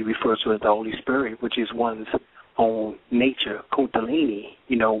of what we refer to as the Holy Spirit, which is one's own nature, Kundalini,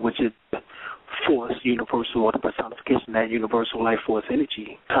 which is force universal, or the personification of that universal life force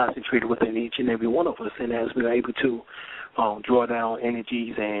energy concentrated within each and every one of us. And as we're able to draw down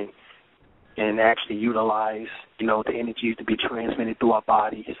energies and actually utilize, the energies to be transmitted through our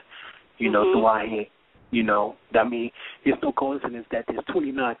bodies, through our hands. I mean, it's no coincidence that there's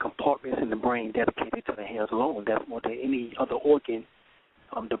 29 compartments in the brain dedicated to the hands alone. That's more than any other organ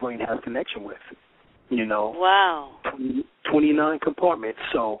the brain has connection with. Wow. 29 compartments.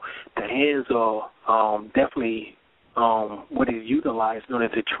 So the hands are definitely what is utilized in order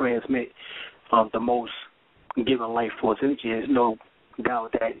to transmit the most given life force energy. There's no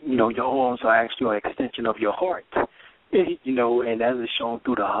doubt that, your arms are actually an extension of your heart, and as is shown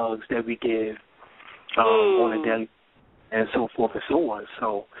through the hugs that we give on a daily, and so forth and so on.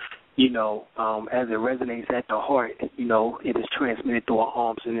 So, as it resonates at the heart, it is transmitted through our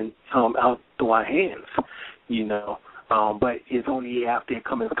arms and then out through our hands, but it's only after it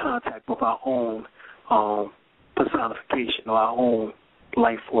comes in contact with our own personification or our own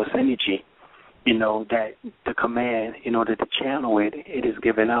life force energy, that the command, in order to channel it, it is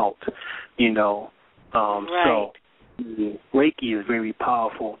given out, Right. So Reiki is very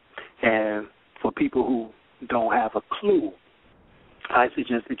powerful, and for people who don't have a clue, I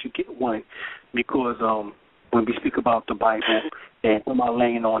suggest that you get one, because when we speak about the Bible and about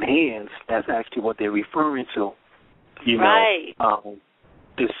laying on hands, that's actually what they're referring to. Right.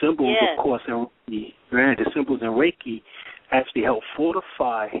 The symbols, Yes. of course, the symbols in Reiki actually help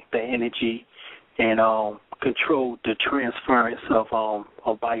fortify the energy and control the transference of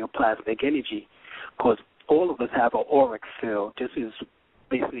bioplasmic energy, because all of us have an auric field. This is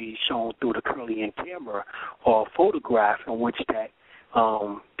basically shown through the Kirlian camera or photograph, in which that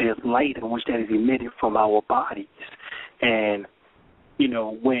there's light in which that is emitted from our bodies. And,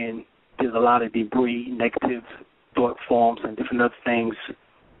 when there's a lot of debris, negative thought forms, and different other things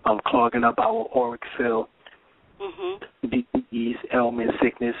clogging up our auric field, disease, ailment,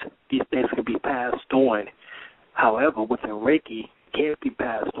 sickness, these things can be passed on. However, within Reiki, can't be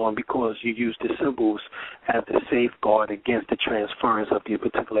passed on because you use the symbols as a safeguard against the transference of these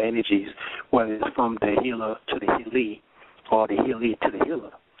particular energies, whether it's from the healer to the healee or the healee to the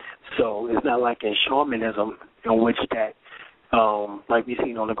healer. So it's not like in shamanism, in which that, like we've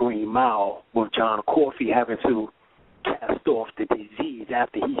seen on the Green Mile, with John Coffey having to cast off the disease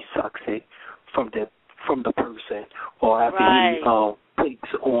after he sucks it from the person, or after he takes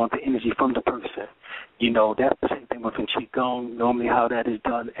on the energy from the person. That's the same thing within Qigong. Normally how that is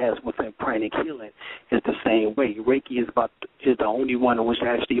done as within pranic healing is the same way. Reiki is the only one in which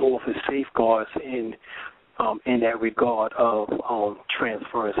actually offers safeguards in that regard of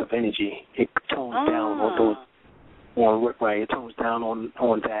transference of energy. It tones down on those. It tones down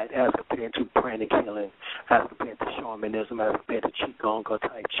on that as compared to pranic healing, as compared to shamanism, as compared to Qigong or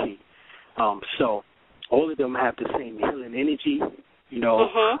Tai Chi. So all of them have the same healing energy.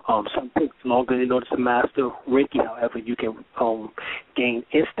 Some takes longer in order to master Reiki. However, you can gain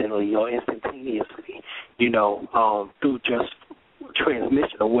instantly or instantaneously, through just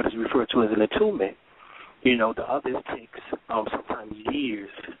transmission or what is referred to as an attunement. The others takes sometimes years.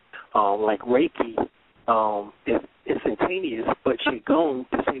 Like Reiki, it's instantaneous, but Qigong,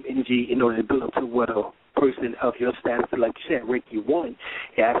 the same energy in order to build up to what a person of your status, like you said, Reiki 1,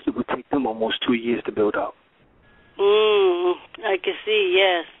 it actually would take them almost 2 years to build up. I can see,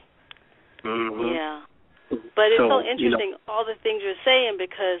 yes. Yeah. But it's so interesting, all the things you're saying,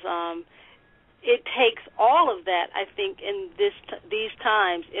 because it takes all of that, I think, in these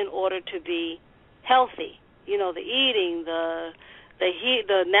times in order to be healthy. The eating,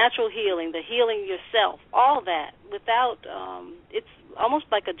 the natural healing, the healing yourself, all that. Without, it's almost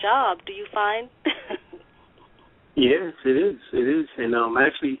like a job, do you find? Yes, it is. It is. And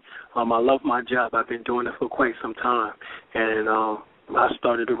actually, I love my job. I've been doing it for quite some time. And I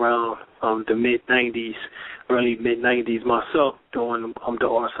started around the mid-'90s, early mid-'90s myself, doing the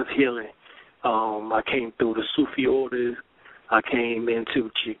arts of healing. I came through the Sufi orders. I came into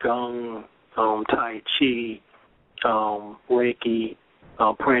Qigong, Tai Chi, Reiki,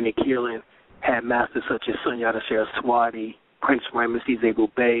 pranic healing. Had masters such as Sunyata Saraswati, Prince Ramesses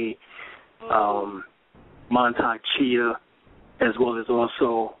El-Bey, Mantai Chia, as well as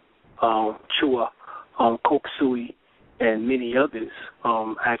also Chua Koksui, and many others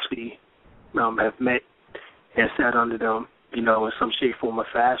actually have met and sat under them, in some shape, form, or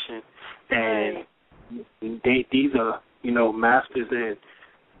fashion. And these are, masters, and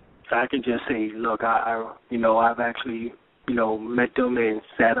I can just say, look, I've actually, met them and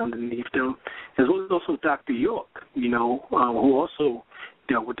sat underneath them, as well as also Dr. York, who also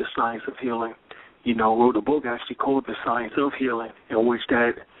dealt with the science of healing. Wrote a book actually called The Science of Healing, in which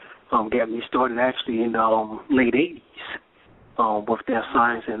that got me started actually in the late 80s with their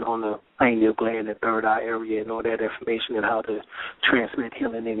science and on the pineal gland, the third eye area, and all that information and how to transmit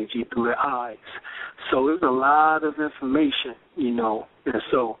healing energy through the eyes. So there's a lot of information, you know. And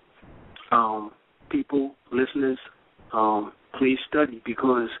so people, listeners, please study,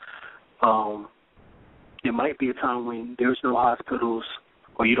 because there might be a time when there's no hospitals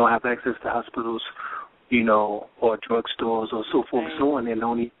or you don't have access to hospitals, you know, or drugstores or so forth and so on, and the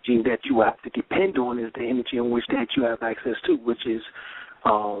only energy that you have to depend on is the energy in which that you have access to, which is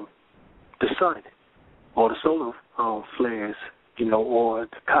the sun or the solar flares, you know, or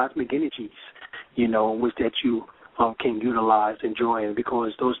the cosmic energies, you know, in which that you can utilize, enjoy, and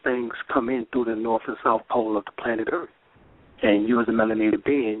because those things come in through the north and south pole of the planet Earth. And you as a melanated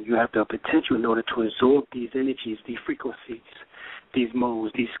being, you have the potential in order to absorb these energies, these frequencies, these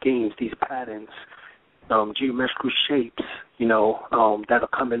modes, these schemes, these patterns, geometrical shapes, you know, that are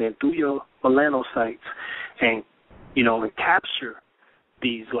coming in through your melanocytes, and, you know, and capture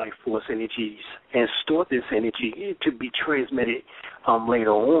these life force energies and store this energy to be transmitted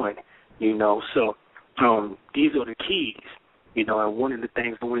later on, you know. So these are the keys, you know, and one of the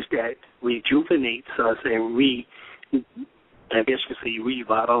things in which that rejuvenates us and I guess you say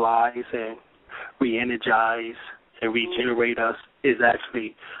revitalize and re-energize and regenerate us is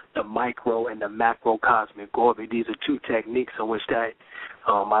actually the micro and the macro cosmic orbit. These are two techniques in which that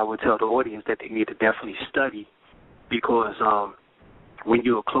I would tell the audience that they need to definitely study, because when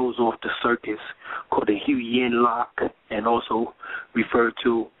you close off the circuits called the Yin lock, and also referred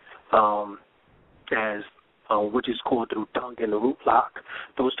to as which is called the tongue and the root lock,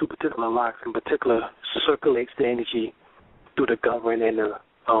 those two particular locks in particular circulates the energy through the govern and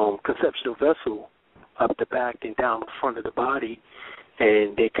the conceptual vessel up the back and down the front of the body,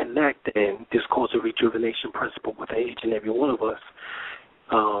 and they connect, and this causes a rejuvenation principle with each and every one of us.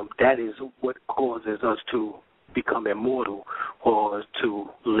 That is what causes us to become immortal or to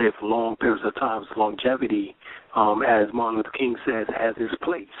live long periods of time. Longevity, as Martin Luther King says, has its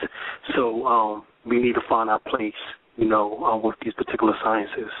place. So we need to find our place, you know, with these particular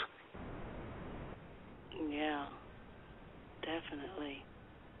sciences. Yeah, definitely.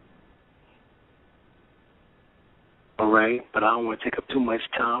 All right, but I don't want to take up too much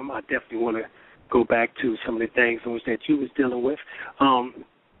time. I definitely want to go back to some of the things in which that you was dealing with.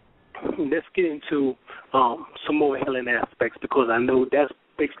 Let's get into some more healing aspects, because I know that's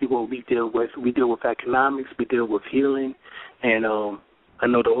basically what we deal with. We deal with economics, we deal with healing, and I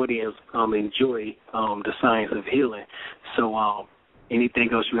know the audience enjoy the science of healing. So anything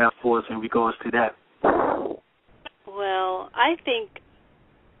else you have for us in regards to that? Well, I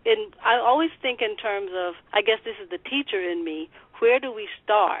always think in terms of, I guess this is the teacher in me, where do we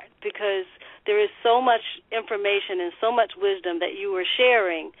start? Because there is so much information and so much wisdom that you were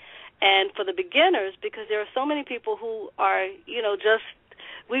sharing. And for the beginners, because there are so many people who are, you know, just,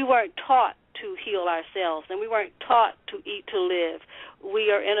 we weren't taught to heal ourselves, and we weren't taught to eat to live. We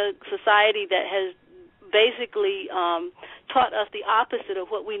are in a society that has basically taught us the opposite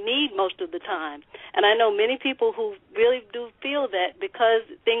of what we need most of the time. And I know many people who really do feel that because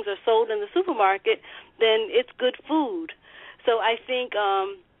things are sold in the supermarket, then it's good food. So I think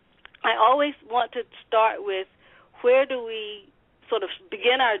I always want to start with, where do we sort of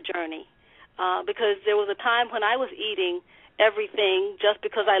begin our journey? Because there was a time when I was eating everything just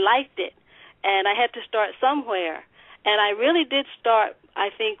because I liked it, and I had to start somewhere. And I really did start,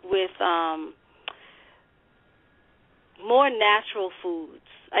 I think, with more natural foods.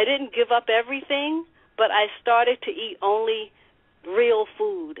 I didn't give up everything, but I started to eat only real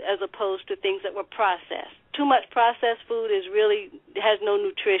food as opposed to things that were processed. Too much processed food has no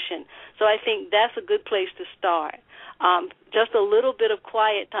nutrition. So I think that's a good place to start. Just a little bit of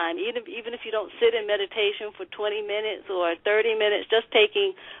quiet time, even if you don't sit in meditation for 20 minutes or 30 minutes, just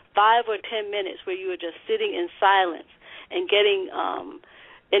taking 5 or 10 minutes where you are just sitting in silence and getting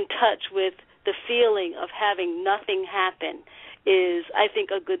in touch with the feeling of having nothing happen is, I think,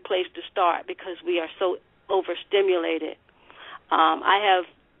 a good place to start, because we are so overstimulated. I have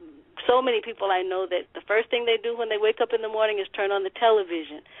so many people I know that the first thing they do when they wake up in the morning is turn on the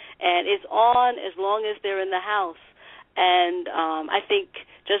television, and it's on as long as they're in the house. And I think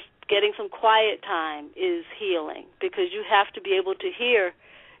just getting some quiet time is healing, because you have to be able to hear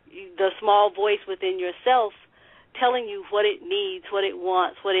the small voice within yourself telling you what it needs, what it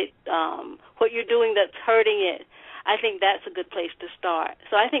wants, what you're doing that's hurting it. I think that's a good place to start.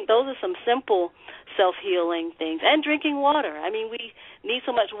 So I think those are some simple self-healing things. And drinking water. I mean, we need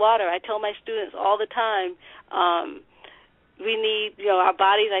so much water. I tell my students all the time, we need, our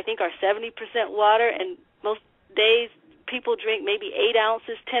bodies, I think, are 70% water, and most days people drink maybe 8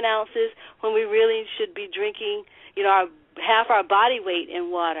 ounces, 10 ounces, when we really should be drinking, half our body weight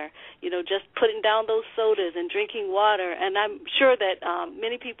in water, just putting down those sodas and drinking water. And I'm sure that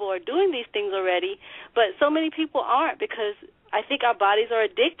many people are doing these things already, but so many people aren't, because I think our bodies are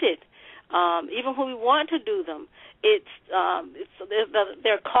addicted. Even when we want to do them,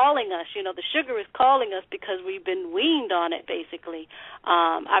 they're calling us. The sugar is calling us because we've been weaned on it, basically.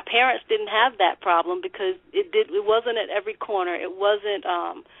 Our parents didn't have that problem because it wasn't at every corner. It wasn't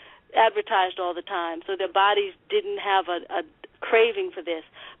advertised all the time, so their bodies didn't have a craving for this.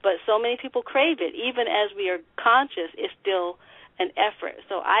 But so many people crave it. Even as we are conscious, it's still an effort.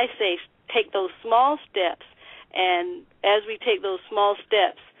 So I say take those small steps, and as we take those small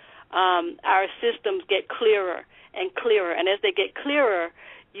steps, our systems get clearer and clearer. And as they get clearer,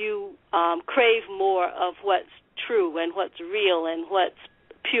 you crave more of what's true and what's real and what's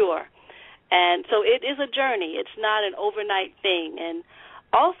pure. And so it is a journey. It's not an overnight thing. And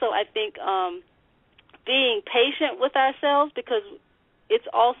also, I think being patient with ourselves, because it's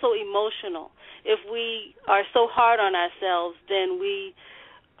also emotional. If we are so hard on ourselves, then we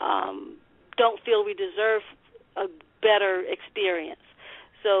don't feel we deserve a better experience.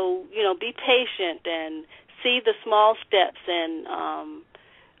 So, be patient and see the small steps and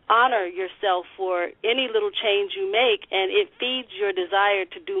honor yourself for any little change you make, and it feeds your desire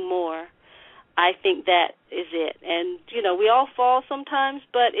to do more. I think that is it. And, we all fall sometimes,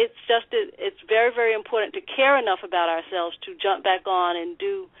 but it's very, very important to care enough about ourselves to jump back on and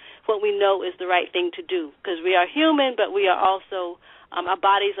do what we know is the right thing to do, because we are human, but we are also, our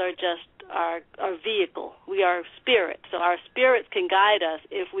bodies are just our vehicle. We are spirit, so our spirits can guide us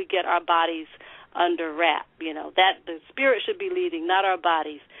if we get our bodies under wrap. That the spirit should be leading, not our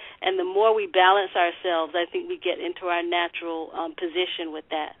bodies. And the more we balance ourselves, I think we get into our natural position with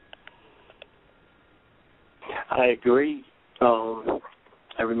that. I agree.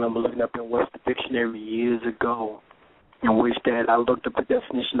 I remember looking up in Webster Dictionary years ago, in which that I looked up the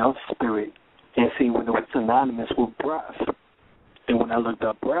definition of spirit and seen when it was synonymous with breath. And when I looked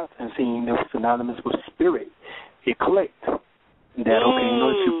up breath and seen it was synonymous with spirit, it clicked. That, okay, in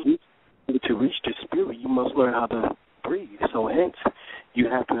order to reach the spirit, you must learn how to breathe. So hence, you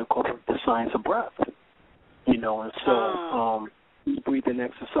have to incorporate the science of breath. And so breathing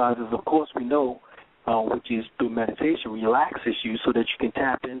exercises, of course, we know, which is through meditation, relaxes you so that you can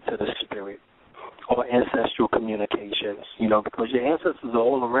tap into the spirit or ancestral communications, because your ancestors are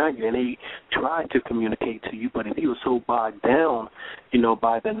all around you and they try to communicate to you, but if you are so bogged down,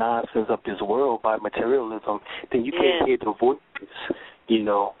 by the nonsense of this world, by materialism, then you can't hear the voices,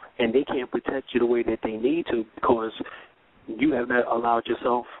 and they can't protect you the way that they need to, because you have not allowed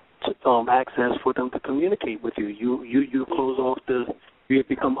yourself to access for them to communicate with you. You close off you have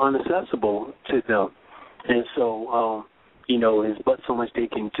become inaccessible to them. And so, there's but so much they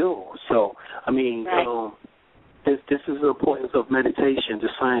can do. So, this is the importance of meditation, the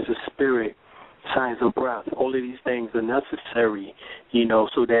science of spirit, science of breath. All of these things are necessary,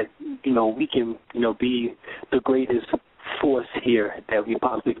 so that, we can, be the greatest force here that we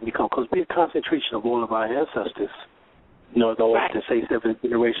possibly can become, because we're a concentration of all of our ancestors. They often say 7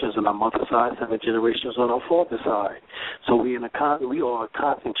 generations on our mother's side, 7 generations on our father's side. So we are a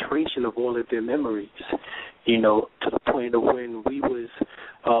concentration of all of their memories, to the point of when we was,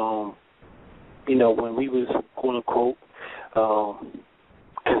 quote unquote,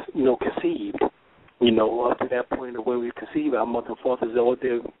 conceived. Up to that point of when we conceived, our mother and fathers, all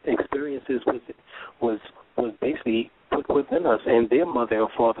their experiences was basically put within us, and their mother and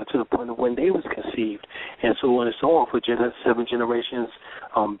father, to the point of when they was conceived, and so on and so on for 7 generations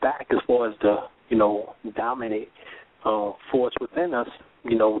back, as far as the dominant force within us.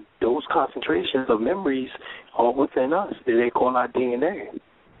 Those concentrations of memories are within us. They call our DNA.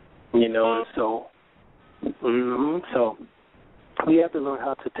 So we have to learn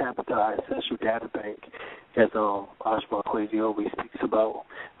how to tap into our ancestral data bank, as Ashma Kwesi always speaks about.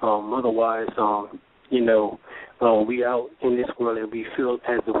 Otherwise, we out in this world and we feel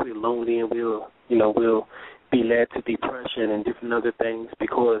as if we're lonely, and we'll be led to depression and different other things,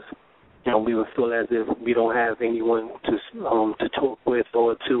 because we will feel as if we don't have anyone to talk with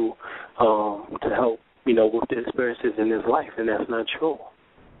or to help with the experiences in this life, and that's not true.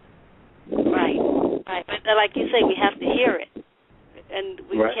 Right. But like you say, we have to hear it, and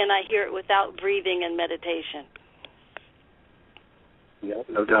we cannot hear it without breathing and meditation. Yeah,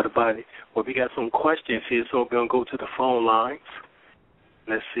 no doubt about it. Well, we got some questions here, so we're going to go to the phone lines.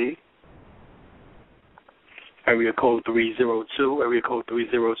 Let's see. Area code 302. Area code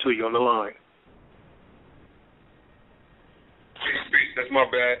 302, you're on the line. That's my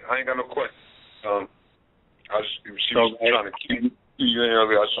bad. I ain't got no questions. She was trying to keep you in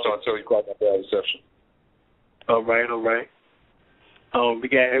earlier. I was just trying to tell you about my bad reception. All right. We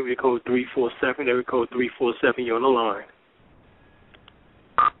got area code 347. Area code 347. You're on the line.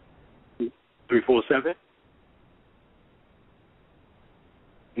 347.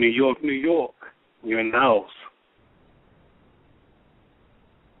 New York. You're in the house.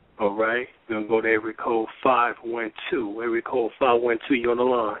 All right. We're going to go to area code 512. Area code 512. You're on the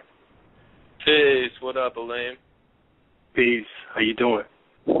line. Peace. What up, Alim? Peace. How you doing?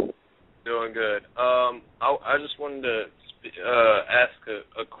 Doing good. I just wanted to ask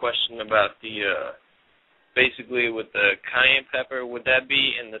a question about the basically with the cayenne pepper. Would that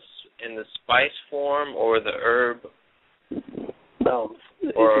be in the spice form or the herb? Or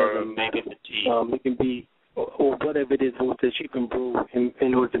making the tea? It can be or whatever it is that you can brew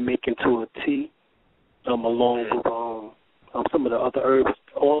in order to make into a tea, along with some of the other herbs.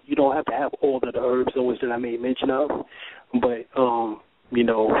 You don't have to have all of the herbs always that I made mention of, but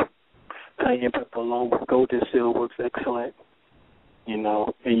cayenne pepper along with golden seal works excellent. And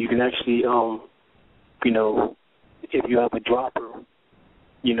you can actually if you have a dropper,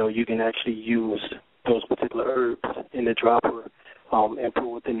 you can actually use those particular herbs in the dropper and put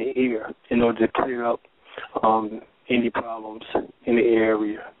within the ear in order to clear up any problems in the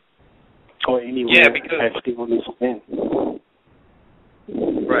area or anywhere actually on the skin.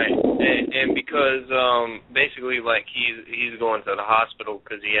 Right, and because basically like he's going to the hospital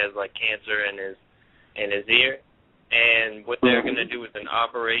because he has like cancer in his ear, and what they're going to do is an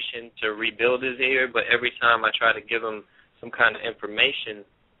operation to rebuild his ear. But every time I try to give him some kind of information,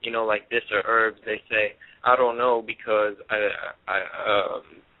 like this or herbs, they say I don't know because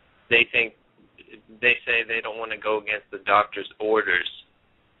they say they don't want to go against the doctor's orders.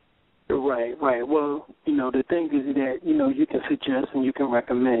 Right. Well, the thing is that, you can suggest and you can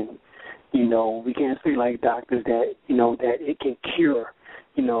recommend. We can't say like doctors that, that it can cure,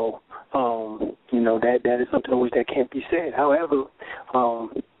 that is something always that can't be said. However,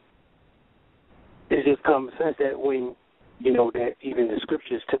 it's just common sense that when, that even the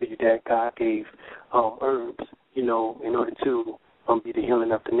scriptures tell you that God gave herbs, in order to be the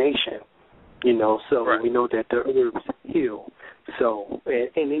healing of the nation. So right. We know that the herbs heal. So, and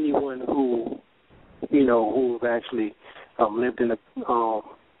anyone who, who have actually lived in the,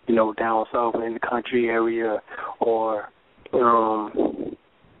 down south in the country area or, on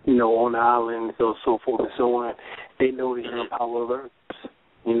the islands or so forth and so on, they know the healing power of herbs.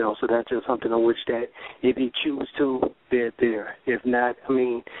 So that's just something on which that if he chooses to, they're there. If not,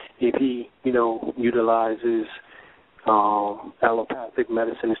 if he, utilizes allopathic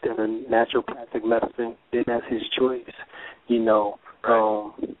medicine instead of naturopathic medicine, then that's his choice. He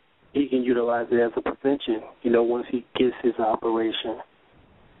can utilize it as a prevention, once he gets his operation.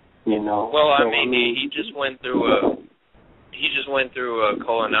 Well, so, he just went through a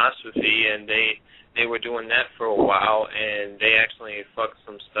colonoscopy, and they were doing that for a while, and they actually fucked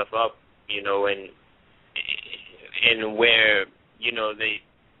some stuff up, and where,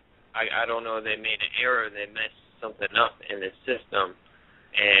 I don't know, they made an error, they messed something up in the system,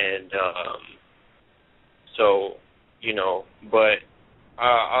 and so, but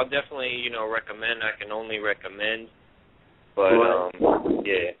I'll definitely, recommend. I can only recommend, but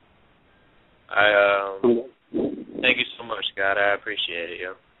yeah, thank you so much, God. I appreciate it,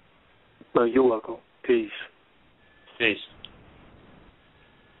 yo. No, you're welcome. Peace.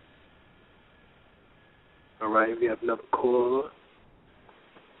 All right, we have another caller.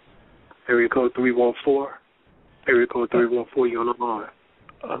 Area code 314. Area code 314, you're on the line.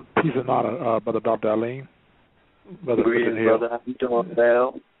 Peace and honor, Brother Dr. Alim. Brother, how you doing,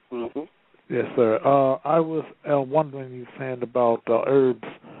 Val? Mm-hmm. Yes, sir. I was wondering, you saying about herbs.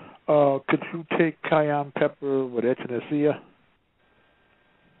 Could you take cayenne pepper with echinacea?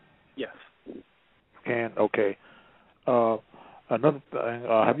 Yes. Can, okay. Another thing,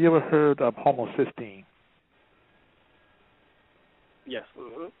 have you ever heard of homocysteine? Yes.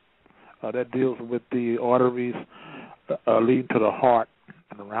 Mm-hmm. That deals with the arteries leading to the heart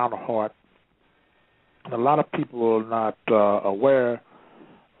and around the heart. And a lot of people are not aware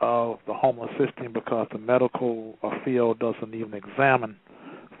of the homocysteine because the medical field doesn't even examine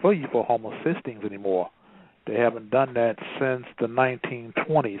for you for homocysteines anymore. They haven't done that since the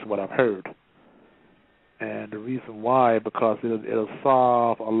 1920s, what I've heard. And the reason why, because it'll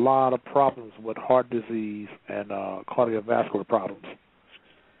solve a lot of problems with heart disease and cardiovascular problems.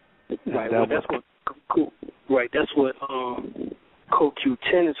 Right. Well, that's what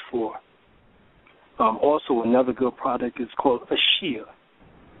CoQ10 is for. Also, another good product is called Ashia,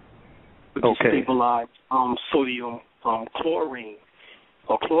 which is stabilized sodium chlorine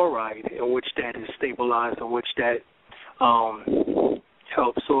or chloride, in which that is stabilized, in which that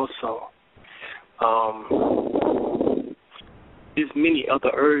helps also. There's many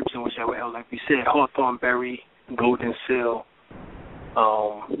other herbs in which that would help, like we said, hawthorn berry, golden seal,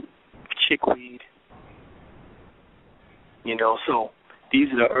 chickweed. You know, so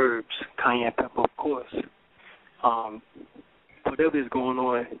these are the herbs, cayenne pepper, of course. Whatever is going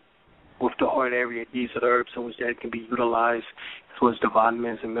on with the heart area, these are the herbs in which that can be utilized, as well as the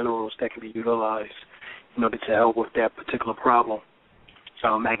vitamins and minerals that can be utilized in order to help with that particular problem.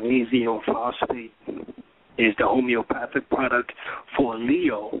 Magnesium phosphate is the homeopathic product for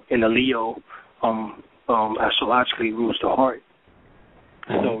Leo, and the Leo astrologically rules the heart.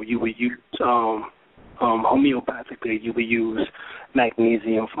 So you would use homeopathically, you would use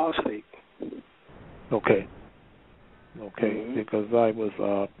magnesium phosphate. Okay. Because I was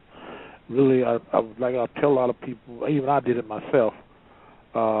really, I tell a lot of people, even I did it myself.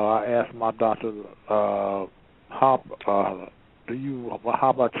 I asked my doctor, how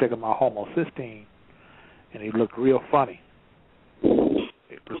about checking my homocysteine? And he looked real funny. He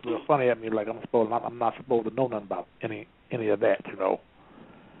looked real funny at me, like I'm not supposed to know nothing about any of that, you know.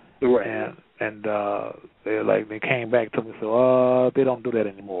 Right. And they came back to me and said, they don't do that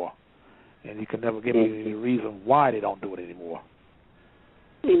anymore. And you can never give me any reason why they don't do it anymore.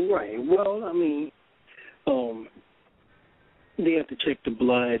 Right. Well, I mean, they have to check the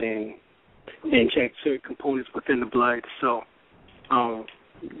blood and check certain components within the blood. So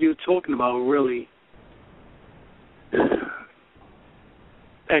you're talking about really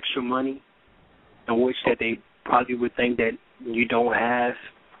extra money, in which that they probably would think that you don't have,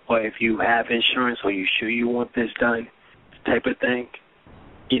 or if you have insurance, or you sure you want this done, type of thing.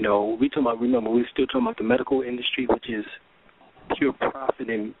 You know, we're still talking about the medical industry, which is pure profit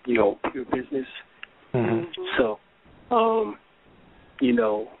and, you know, pure business. Mm-hmm. So, you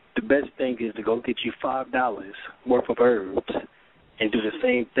know, the best thing is to go get you $5 worth of herbs and do the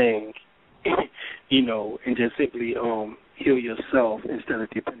same thing, you know, and just simply heal yourself instead of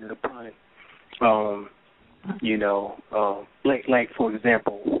depending upon, you know, like for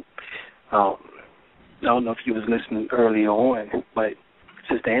example, I don't know if you was listening earlier on, but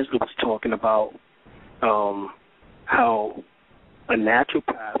Sister Angela was talking about how a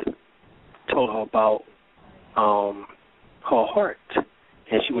naturopath told her about her heart,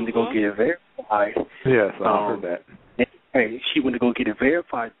 and she went to go get it verified. Yes, I heard that. And she went to go get it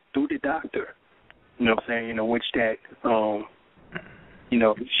verified through the doctor. You know what I'm saying? You know, which that, you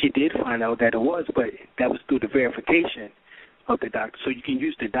know, she did find out that it was, but that was through the verification of the doctor. So you can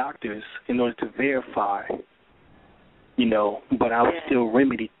use the doctors in order to verify, you know, but I would still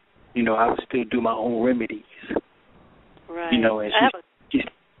remedy, you know, I would still do my own remedies. Right. You know, and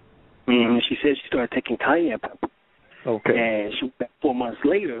she said she started taking cayenne pepper. Okay. And she, 4 months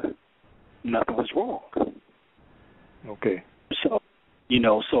later, nothing was wrong. Okay. So, you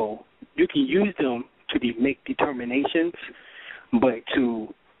know, so you can use them to make determinations, but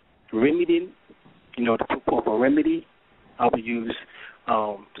to remedy, you know, to put forth a remedy, I would use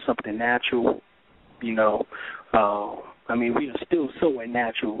something natural, you know. I mean, we are still somewhat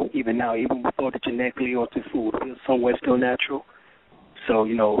natural even now, even before the genetically altered food. We are somewhat still natural. So,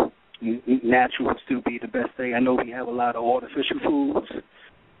 you know, natural would still be the best thing. I know we have a lot of artificial foods,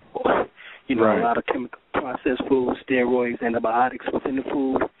 you know, a lot of chemical processed foods, steroids, antibiotics within the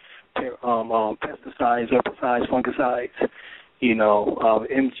food, pesticides, herbicides, fungicides, you know,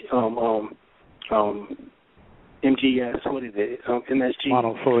 MGS, what is it? MSG.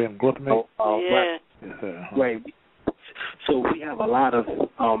 Monosodium glutamate. Right. So we have a lot of,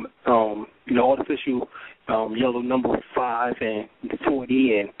 you know, artificial yellow number 5 and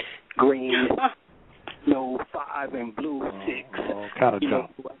 40 and green, you know, 5 and blue 6. Kind of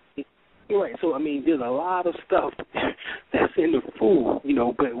junk. Right. So, I mean, there's a lot of stuff that's in the food, you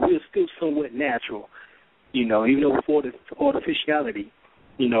know, but we're still somewhat natural, you know, even though for the artificiality,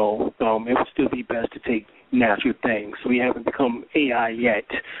 you know, it would still be best to take natural things. We haven't become AI yet,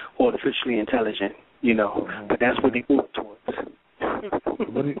 artificially intelligent, you know, but that's what they move towards.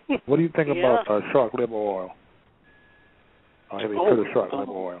 What do you think about shark liver oil? Shark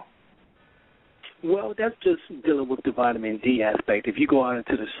liver oil. Well, that's just dealing with the vitamin D aspect. If you go out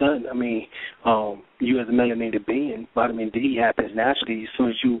into the sun, I mean, you as a melanated being, vitamin D happens naturally. As soon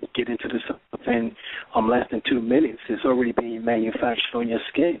as you get into the sun within less than 2 minutes, it's already being manufactured on your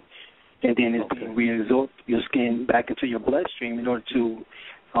skin. And then it's being reabsorbed your skin back into your bloodstream in order to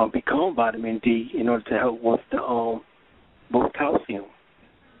become vitamin D, in order to help with the both calcium.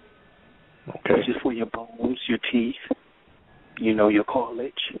 Okay. Which is for your bones, your teeth, you know, your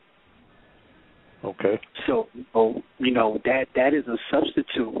cartilage. Okay. So, that is a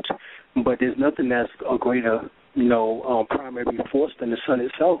substitute, but there's nothing that's a greater, primary force than the sun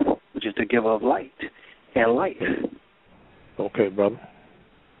itself, which is the giver of light and life. Okay, brother.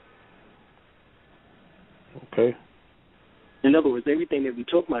 Okay. In other words, everything that we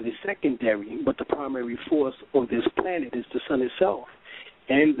talk about is secondary, but the primary force on this planet is the sun itself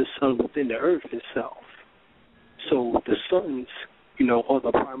and the sun within the earth itself. So the suns, are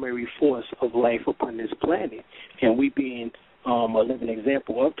the primary force of life upon this planet, and we being a living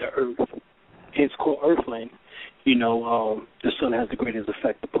example of the earth, hence called Earthling. The sun has the greatest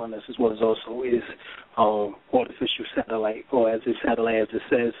effect upon us, as well as also is artificial satellite, or as it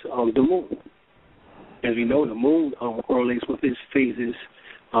says, the moon. As we know, the moon correlates with its phases,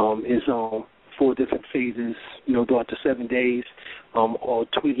 is 4 different phases, throughout the 7 days, or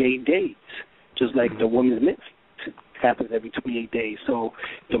 28 days, just like the woman's menstruation happens every 28 days. So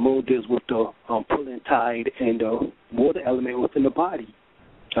the moon deals with the pulling tide and the water element within the body.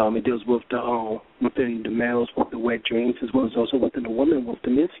 It deals with the within the males with the wet dreams, as well as also within the women with the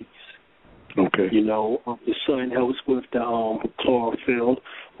menses. Okay. The sun helps with the chlorophyll,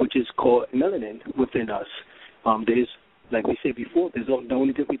 which is called melanin within us. There's, like we said before, there's the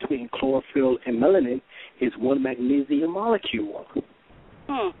only difference between chlorophyll and melanin is one magnesium molecule.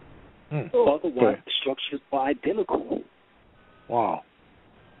 Otherwise, the structures are identical. Wow.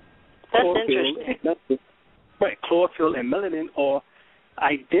 That's interesting. Chlorophyll and melanin are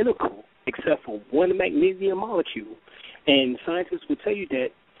identical except for one magnesium molecule. And scientists will tell you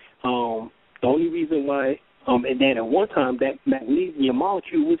that the only reason why, and then at one time that magnesium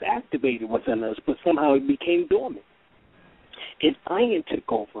molecule was activated within us, but somehow it became dormant. And iron took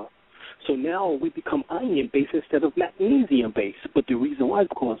over. So now we become iron-based instead of magnesium-based. But the reason why is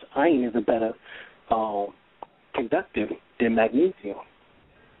because iron is a better conductor than magnesium.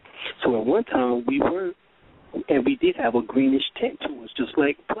 So at one time we did have a greenish tint to us, just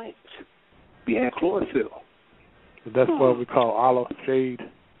like plants. We had chlorophyll. That's what we call olive shade.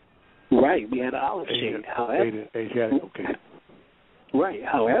 Right, we had olive shade. However, Asiatic, okay. Right.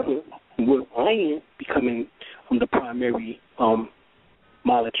 However, with iron becoming the primary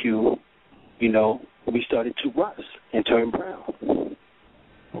molecule, we started to rust and turn brown.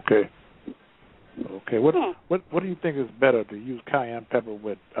 Okay. Okay. What do you think is better, to use cayenne pepper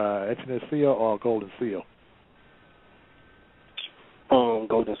with Echinus seal or golden seal?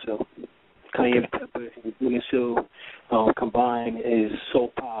 Golden seal. Cayenne pepper and golden seal combined is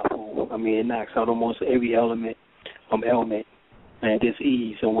so powerful. I mean, it knocks out almost every ailment and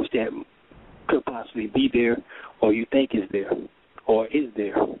disease in which that could possibly be there, or you think is there, or is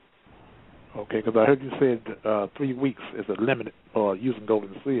there. Okay, because I heard you said 3 weeks is a limit for using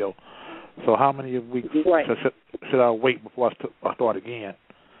golden seal. So how many weeks should I wait before I start again?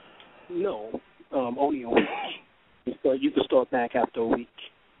 No, only a week. You can start back after a week.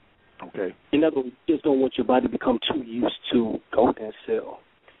 Okay. In other words, you just don't want your body to become too used to golden seal.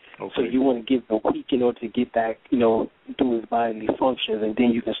 Okay. So you want to give it a week in order to get back, do its bodily functions, and then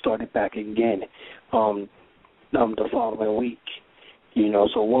you can start it back again the following week.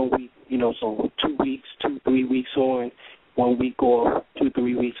 So 1 week, so 2 weeks, 2-3 weeks on, 1 week off,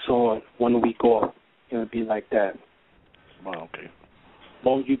 2-3 weeks on, 1 week off. It would be like that. Wow, okay. As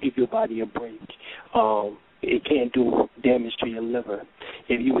long as you give your body a break, it can't do damage to your liver.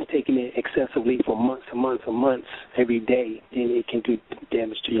 If you was taking it excessively for months and months and months every day, then it can do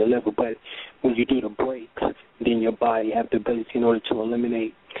damage to your liver. But when you do the breaks, then your body have the ability in order to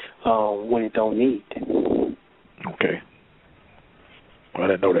eliminate when it don't need. Okay. Well, I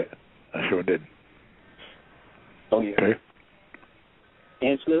didn't know that. I sure didn't. Oh, yeah. Okay.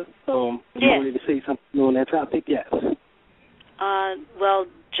 Angela, you wanted to say something on that topic? Yes. Well,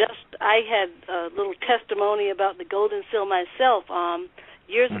 I had a little testimony about the golden seal myself.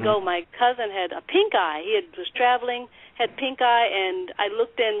 Years ago, my cousin had a pink eye. He was traveling, had pink eye, and I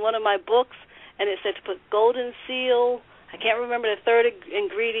looked in one of my books, and it said to put golden seal. I can't remember the third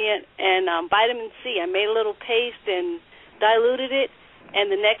ingredient, and vitamin C. I made a little paste and diluted it, and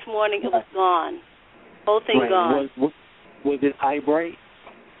the next morning it was gone. Whole thing gone. Was it eye bright?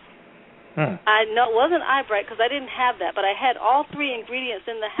 No, it wasn't eye bright because I didn't have that, but I had all 3 ingredients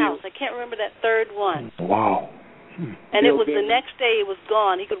in the house. I can't remember that third one. Wow. And it was the next day it was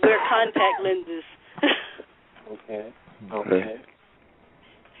gone. He could wear contact lenses. Okay.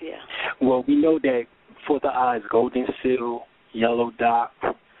 Yeah. Well, we know that for the eyes, golden seal, yellow dock,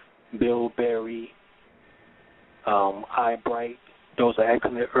 bilberry, eye bright, those are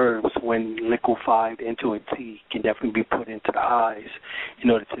excellent herbs when liquefied into a tea, can definitely be put into the eyes in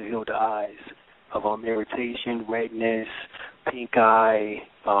order to heal the eyes. of irritation, redness, pink eye,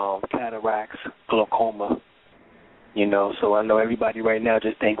 cataracts, glaucoma. You know, so I know everybody right now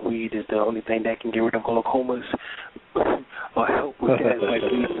just think weed is the only thing that can get rid of glaucomas or help with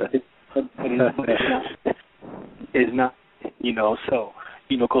that. But it's not, you know, so,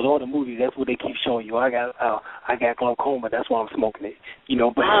 you know, because all the movies, that's what they keep showing you. I got glaucoma, that's why I'm smoking it. You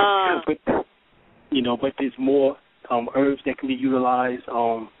know, but there's more herbs that can be utilized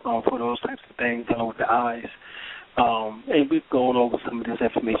for those types of things dealing with the eyes. And we've gone over some of this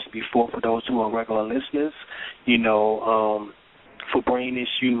information before for those who are regular listeners. You know, for brain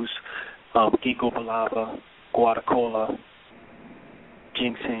issues, ginkgo biloba, guardicola,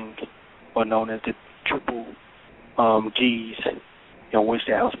 ginseng, or known as the triple G's, in which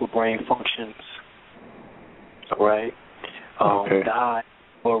that helps with brain functions. All right. Okay. The eye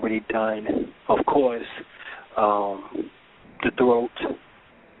already done. Of course, the throat.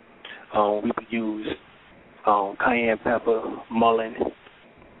 We could use cayenne pepper, mullein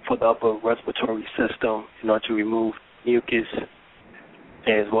for the upper respiratory system in order to remove mucus,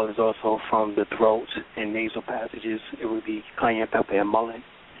 as well as also from the throat and nasal passages. It would be cayenne pepper and mullein.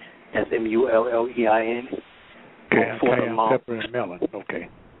 That's mullein. Cayenne pepper and melon. Okay.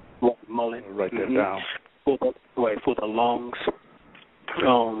 Mullein. I'll write that down. For the lungs,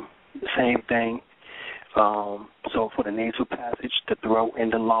 same thing. So for the nasal passage, the throat,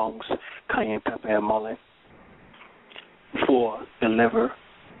 and the lungs, cayenne pepper and mullein. For the liver,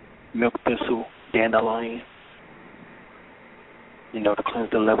 milk thistle, dandelion, you know, to cleanse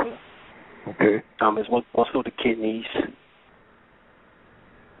the liver. Okay. As well also the kidneys.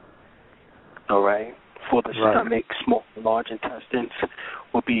 All right. For the stomach, small, large intestines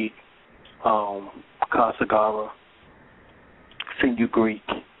would be casagara, fenugreek,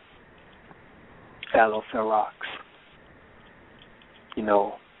 aloe ferox. You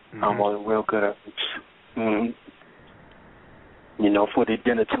know, all the real good herbs. You know, for the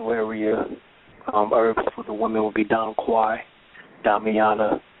genital area, herbs for the women would be dam quai,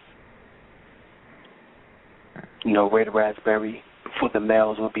 damiana, you know, red raspberry. For the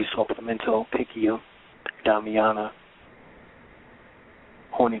males would be supplemental, pycium, damiana,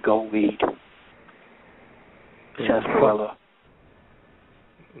 horny goatweed, sarsaparilla.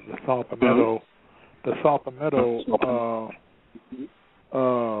 The saw palmetto. The saw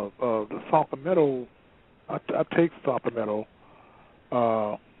palmetto. I take saw palmetto.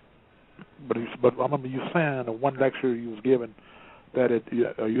 But I remember you saying in one lecture you was given that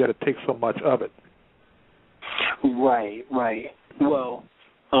you had to take so much of it. Right. Well,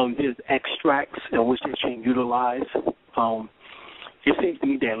 there's extracts in which they can utilize. It seems to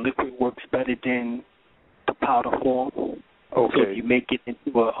me that liquid works better than the powder form. Okay. So if you make it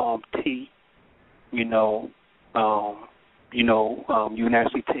into a tea, you can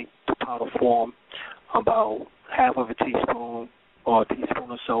actually take the powder form, about half of a teaspoon or a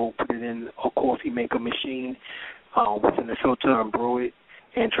teaspoon or so, put it in a coffee maker machine within the filter and brew it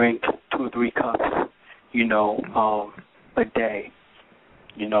and drink 2 or 3 cups, a day.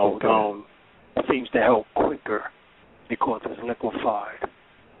 It seems to help quicker because it's liquefied.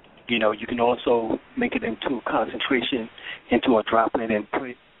 You can also make it into concentration into a droplet and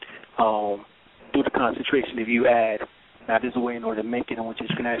put do the concentration if you add. Now there's a way in order to make it in which you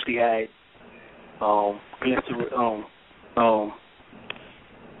can actually add glycerin,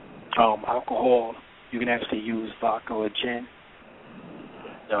 alcohol. You can actually use vodka or gin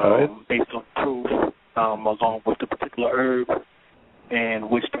based on proof, along with the particular herb, and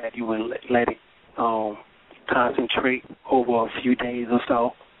which that you will let it concentrate over a few days or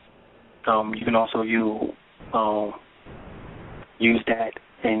so. You can also use that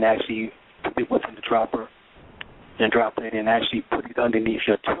and actually put it within the dropper and drop it and actually put it underneath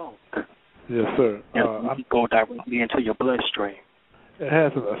your tongue. Yes, sir. And go directly into your bloodstream. It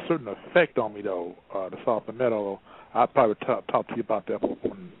has a certain effect on me, though, the saw palmetto. I'll probably talk to you about that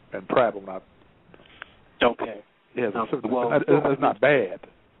in private when I... Okay. Yeah, it's not bad,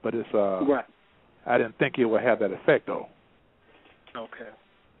 but it's... right. I didn't think it would have that effect, though. Okay.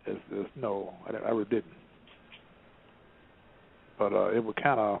 No, I really didn't. But it would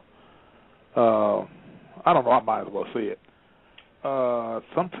kind of... I don't know, I might as well say it.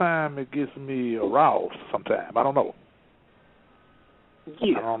 Sometimes it gets me aroused, sometimes. I don't know.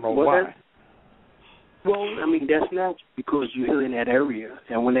 Yeah. I don't know why. Well, I mean, that's natural because you're healing that area.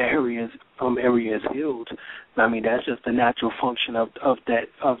 And when that area is healed, I mean, that's just the natural function of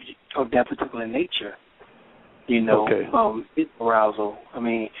that particular nature. Okay. It's arousal. I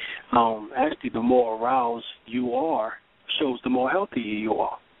mean, actually, the more aroused you are, shows the more healthy you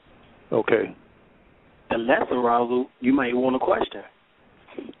are. Okay. The less arousal, you might want to question.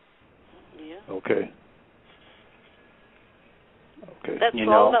 Yeah. Okay. Okay. That's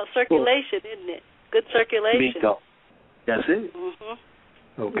all about circulation, isn't it? Good circulation. Bingo. That's it.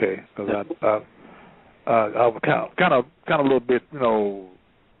 Mm-hmm. Okay. Because I was kind of a little bit,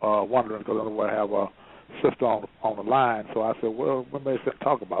 wondering because I have a sister on the line. So I said, well, we may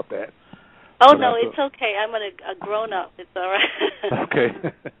talk about that. Oh, no, it's okay. I'm a grown-up. It's all right. Okay.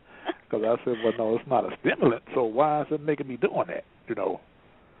 Because I said, well, no, it's not a stimulant, so why is it making me doing that, Yeah,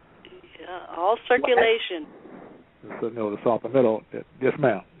 all circulation. So, the salt and middle, yes,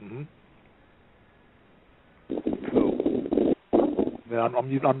 ma'am. So, now, I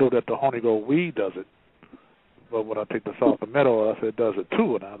know that the honey gold weed does it, but when I take the salt and middle, I said it does it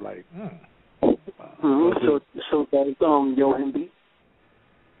too, and I'm like, So that's Yohimbi.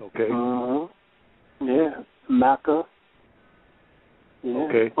 Okay. Yeah, Maca. Yeah.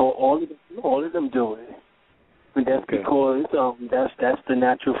 Okay. All of them do it. And that's because that's the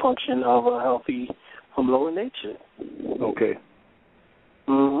natural function of a healthy lower nature. Okay.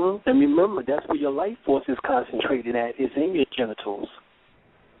 And remember, that's where your life force is concentrated at. It's in your genitals.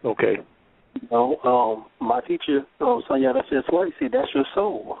 Okay. My teacher, Sanyata says, what he said, that's your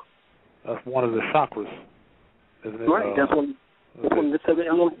soul. That's one of the chakras, isn't it? Right. That's one of the 7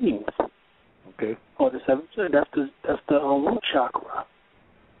 Elohim. Okay. Or the 7. That's the root chakra.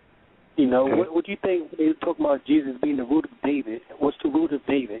 What do you think when they talk about Jesus being the root of David? What's the root of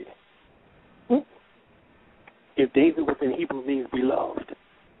David? If David within Hebrew means beloved,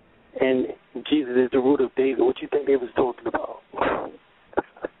 and Jesus is the root of David, what do you think they was talking about?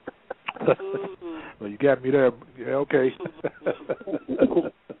 Well, you got me there. Yeah, okay.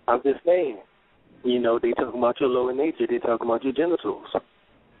 I'm just saying. They talking about your lower nature. They talking about your genitals.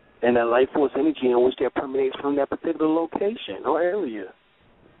 And that life force energy in which that permeates from that particular location or area.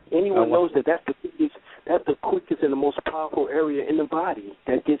 Anyone knows that that's the quickest and the most powerful area in the body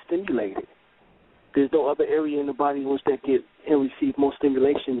that gets stimulated. There's no other area in the body in which that get and receive more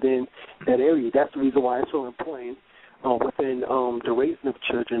stimulation than that area. That's the reason why it's so important within the raising of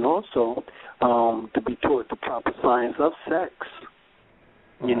children also to be taught the proper science of sex.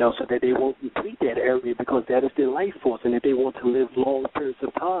 So that they won't deplete that area because that is their life force. And if they want to live long periods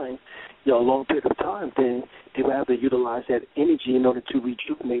of time, then they will have to utilize that energy in order to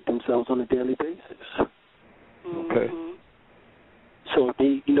rejuvenate themselves on a daily basis. Okay. So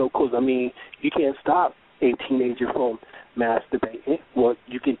they, because you can't stop a teenager from masturbating. Well,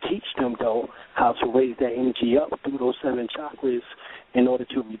 you can teach them though how to raise that energy up through those 7 chakras in order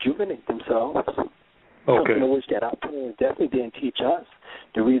to rejuvenate themselves. Okay. Something in which that our parents definitely didn't teach us.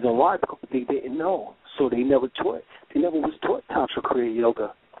 The reason why, because they didn't know. So they never was taught Tantra Kriya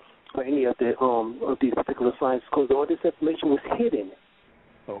Yoga or any of these particular sciences because all this information was hidden.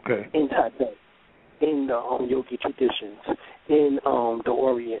 Okay. In Tibet, in the yogi traditions, in the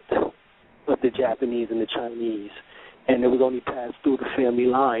Orient of the Japanese and the Chinese. And it was only passed through the family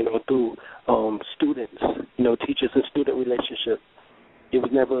line or through students, teachers and student relationship. It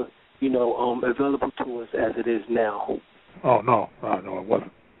was never available to us as it is now. Oh, no, it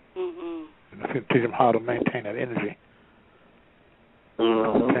wasn't. Teach them how to maintain that energy.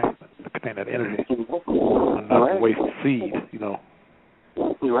 Maintain that energy. And not waste seed,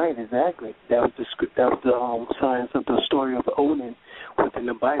 Right, exactly. That was the science of the story of Odin within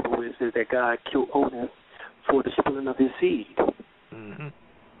the Bible. It says that God killed Odin for the spilling of his seed.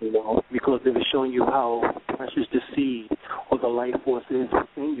 Because it was showing you how precious the seed or the life force is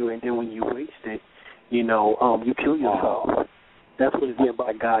within you, and then when you waste it, you kill yourself. That's what it's meant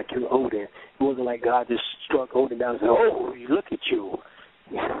by God killed Odin. It wasn't like God just struck Odin down and said, "Oh, look at you."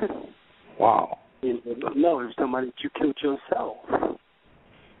 Wow. No, it was talking about that you killed yourself.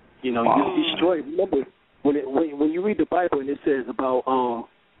 You destroyed. Remember, when you read the Bible and it says about,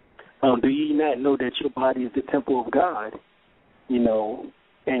 do ye not know that your body is the temple of God?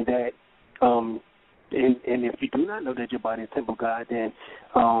 And that, and if you do not know that your body is the temple of God, then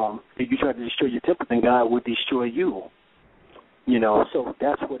if you try to destroy your temple, then God will destroy you. So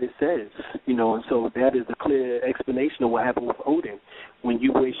that's what it says. And so that is a clear explanation of what happened with Odin. When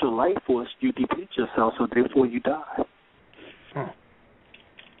you waste your life force, you deplete yourself, so therefore you die.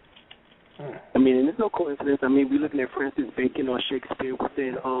 And it's no coincidence. We're looking at Francis Bacon or Shakespeare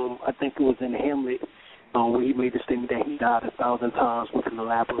within, I think it was in Hamlet, where he made the statement that he died 1,000 times within the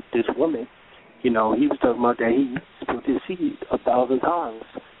lap of this woman. He was talking about that he spilled his seed 1,000 times.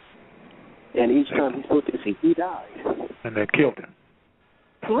 And each time he spilled his seed, he died. And they killed him.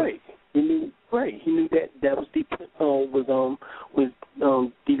 Right. He knew that was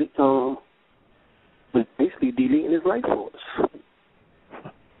basically deleting his life force.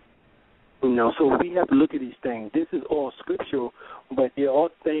 So we have to look at these things. This is all scriptural, but there are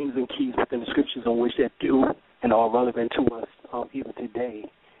things and keys within the scriptures on which that do and are relevant to us even today,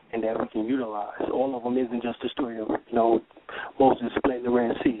 and that we can utilize. All of them isn't just a story of, Moses splitting the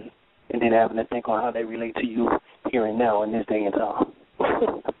Red Sea and then having to think on how they relate to you here and now in this day and time.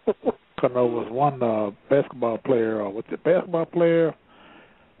 There was one basketball player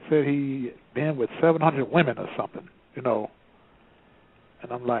said he been with 700 women or something, and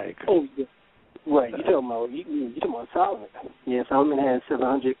I'm like, oh yeah, right. You talking about Solomon? Yeah, Solomon had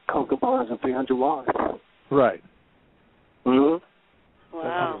 700 concubines and 300 wives. Right. Mhm.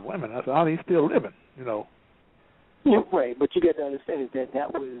 Wow. 700 women. That's how he's still living, Yeah, right, but you got to understand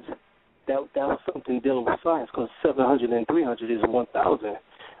that was something dealing with science, because 700 and 300 is 1,000. At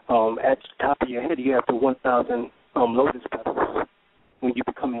the top of your head, you have the 1,000 lotus petals when you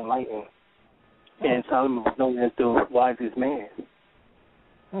become enlightened. And Solomon was known as the wisest man.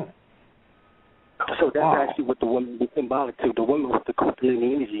 So that's actually what the woman was symbolic to. The woman was the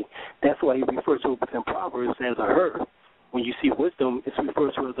Kundalini energy. That's why he refers to it within Proverbs as a her. When you see wisdom, it's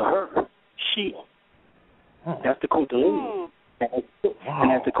referred to as a her, she. That's the Kundalini.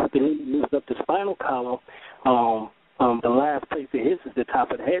 And as the Kundalini moves up the spinal column, the last place it hits is the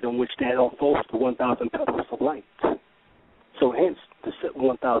top of the head, on which that unfolds the 1,000 petals of light. So hence the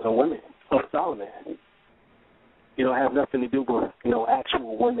 1,000 women of Solomon. You don't have nothing to do with,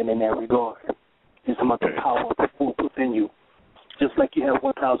 actual women in that regard. It's about the power of the force within you. Just like you have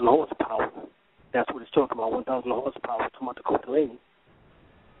 1,000 horsepower. That's what it's talking about, 1,000 horsepower, talking about the Kundalini.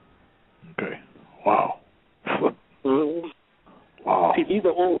 Okay. Wow. Mm-hmm. Wow. See, these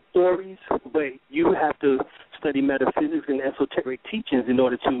are all stories, but you have to study metaphysics and esoteric teachings in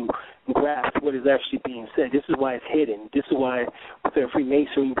order to grasp what is actually being said. This is why it's hidden. This is why within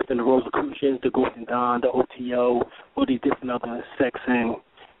Freemasonry, within the Rosicrucians, the Golden Dawn, the OTO, all these different other sects and,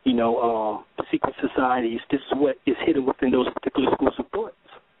 secret societies, this is what is hidden within those particular schools of thoughts.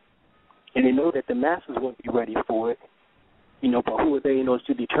 And they know that the masses won't be ready for it, but who are they in order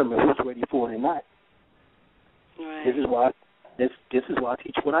to determine who's ready for it or not? Right. This is why I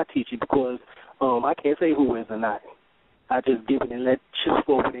teach what I teach, because I can't say who is or not. I just give it and let shit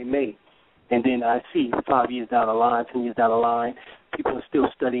fall where they may. And then I see 5 years down the line, 10 years down the line, people are still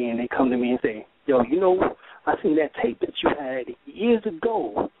studying, and they come to me and say, yo, I seen that tape that you had years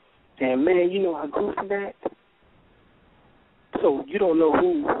ago, and man, I grew from that. So you don't know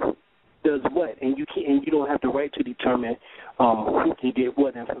who does what, and you don't have the right to determine who can get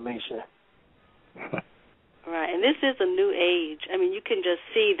what information. Right, and this is a new age. I mean, you can just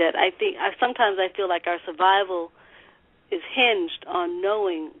see that. Sometimes I feel like our survival is hinged on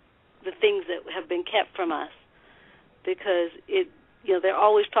knowing the things that have been kept from us, because they're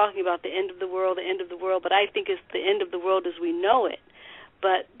always talking about the end of the world, but I think it's the end of the world as we know it.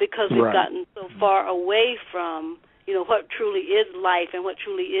 But because we've gotten so far away from, what truly is life and what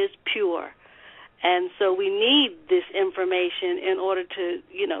truly is pure, and so we need this information in order to,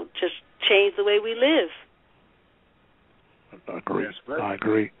 just change the way we live. I agree. I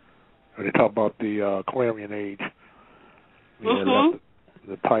agree. When they talk about the Aquarian age,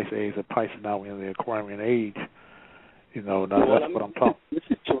 the Pisces age, the Pisces now we're in the Aquarian age. That's what I'm talking.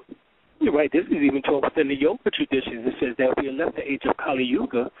 You're right. This is even taught within the yoga traditions. It says that we have left the age of Kali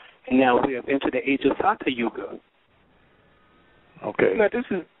Yuga, and now we have entered the age of Hatha Yuga. Okay. Now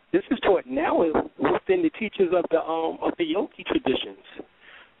this is taught now within the teachings of the yogi traditions.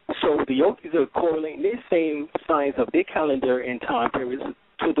 So the yogis are correlating their same signs of their calendar and time periods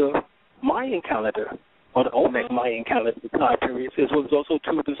to the Mayan calendar, or the Olmec Mayan calendar time periods, as well as also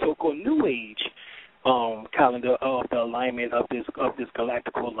to the so-called New Age calendar of the alignment of this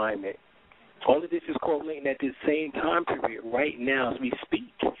galactical alignment. All of this is correlating at this same time period right now as we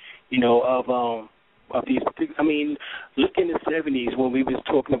speak. Of these. I mean, look in the 70s when we was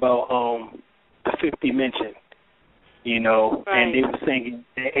talking about the fifth dimension. And they were saying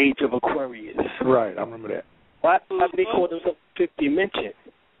the age of Aquarius. Right, I remember that. Why did they call themselves fifth dimension?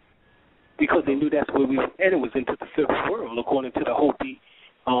 Because they knew that's where we were headed, was into the fifth world, according to the Hopi,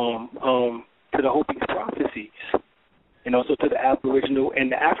 Hopi's prophecies, and also to the Aboriginal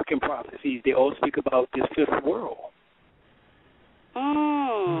and the African prophecies. They all speak about this fifth world.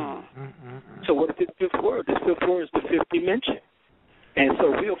 So what is this fifth world? This fifth world is the fifth dimension. And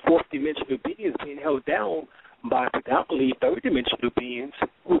so we are fourth dimensional beings being held down by predominantly third dimensional beings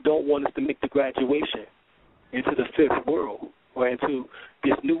who don't want us to make the graduation into the fifth world or into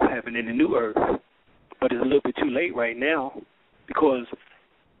this new heaven and the new earth. But it's a little bit too late right now, because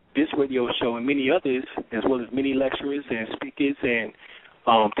this radio show and many others, as well as many lecturers and speakers and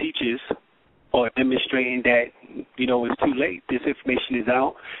teachers, or demonstrating that, it's too late. This information is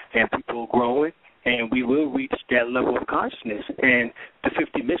out and people are growing, and we will reach that level of consciousness. And the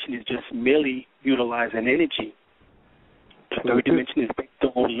fifth dimension is just merely utilizing energy. The third dimension is based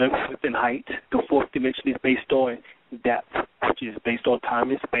on length, width, and height. The fourth dimension is based on depth, which is based on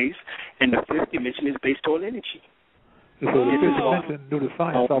time and space. And the fifth dimension is based on energy. So the fifth dimension knew the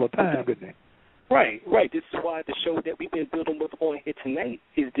science all the time, didn't they? Right. This is why the show that we've been building with on here tonight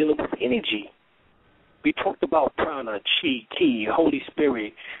is dealing with energy. We talked about prana, chi, ki, Holy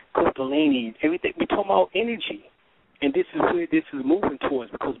Spirit, kundalini, everything. We talk about energy. And this is where this is moving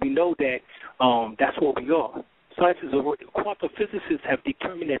towards, because we know that that's what we are. Scientists, quantum physicists have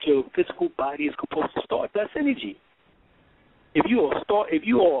determined that your physical body is composed of stars. That's energy. If you are a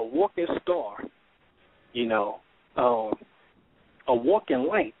walking star, a walking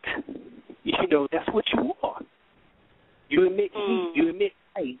light, that's what you are. You emit heat, you emit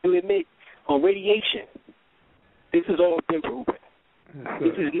light, you emit radiation. This has all been proven.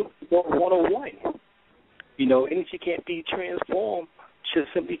 This is 101. Energy can't be transformed,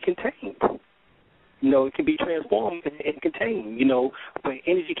 just simply contained. It can be transformed and contained, but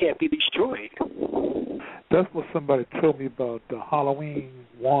energy can't be destroyed. That's what somebody told me about Halloween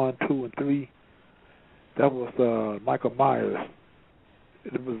 1, 2, and 3. That was Michael Myers.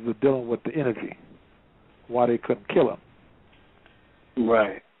 It was dealing with the energy, why they couldn't kill him.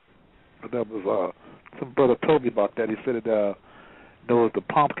 Right. But that was some brother told me about that. He said that the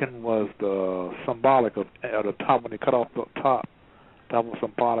pumpkin was the symbolic of the top when they cut off the top. That was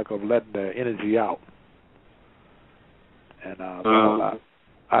symbolic of letting the energy out. And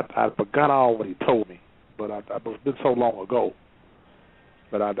I forgot all what he told me, but it's been so long ago.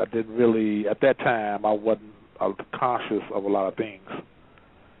 But I didn't really, at that time, I wasn't conscious of a lot of things.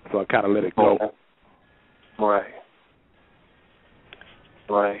 So I kind of let it go. Right.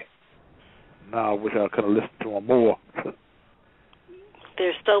 Now I wish I could have listened to him more.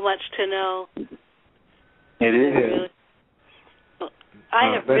 There's so much to know. It is.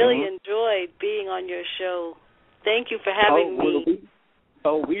 I have really enjoyed being on your show. Thank you for having me.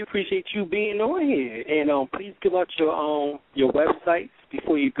 We appreciate you being on here. And please give out your websites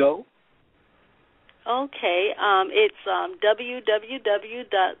before you go. Okay. It's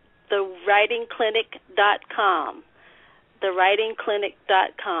www.thewritingclinic.com.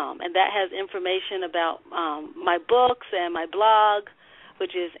 thewritingclinic.com. And that has information about my books and my blog,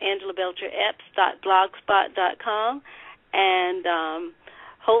 which is angelabelcherepps.blogspot.com. And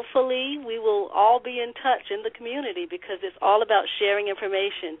hopefully we will all be in touch in the community, because it's all about sharing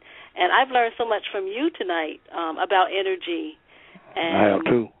information. And I've learned so much from you tonight about energy. And I have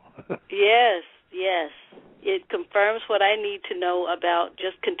too. Yes. It confirms what I need to know about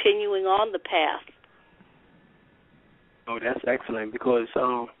just continuing on the path. Oh, that's excellent, because,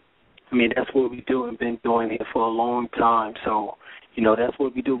 that's what we do and been doing here for a long time. So, that's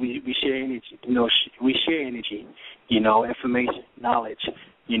what we do. We share energy. We share energy, information, knowledge.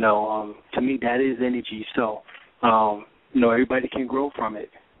 To me, that is energy. So, everybody can grow from it.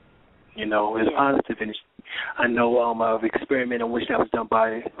 It's positive energy. I know of an experiment in which that was done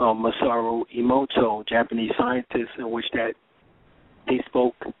by Masaru Emoto, Japanese scientist, in which that they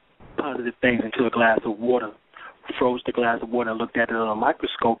spoke positive things into a glass of water, froze the glass of water, and looked at it on a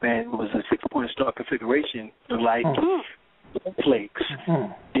microscope, and it was a 6-point star configuration, like flakes.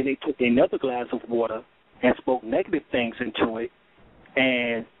 Then they took another glass of water and spoke negative things into it,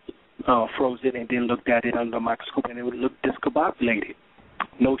 and froze it, and then looked at it under a microscope, and it would look discombobulated.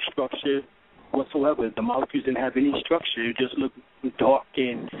 No structure whatsoever. The molecules didn't have any structure. It just looked dark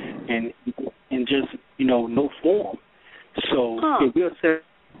and just, no form. So if we are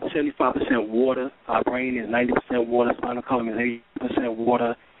 75% water, our brain is 90% water, spinal column is 80%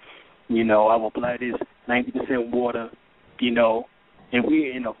 water, our blood is 90% water, and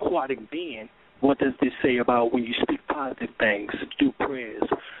we're an aquatic being. What does this say about when you speak positive things, do prayers,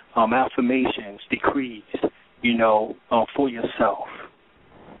 affirmations, decrees, for yourself?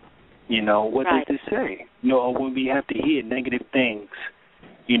 What does this say? When we have to hear negative things,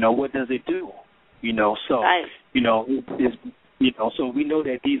 what does it do? So, so we know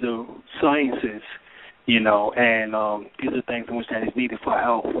that these are sciences, and these are things in which that is needed for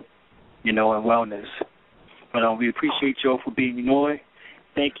health, and wellness. But we appreciate y'all for being on.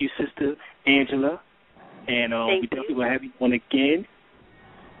 Thank you, Sister Angela. And we definitely will have you on again.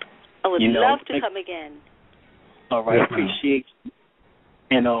 I would love to come again. All right, appreciate you.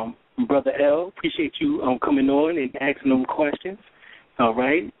 And Brother L, appreciate you coming on and asking them questions. All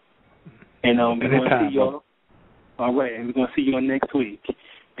right. And we're going to see y'all. All right, and we're going to see you on next week.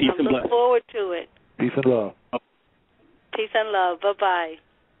 Peace and blessings. Look forward to it. Peace and love. Peace and love. Bye-bye.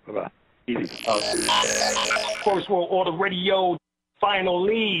 Bye-bye. Easy. First World Order Radio,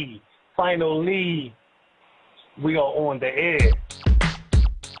 finally, we are on the air.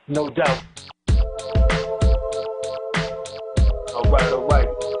 No doubt. All right.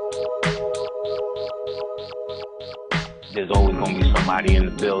 There's always going to be somebody in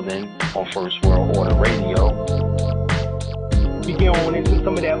the building on First World Order Radio. We get on into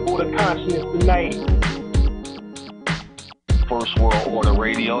some of that order consciousness tonight. First World Order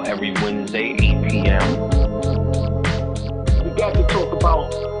Radio every Wednesday, 8 p.m. We got to talk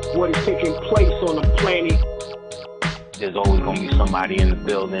about what is taking place on the planet. There's always going to be somebody in the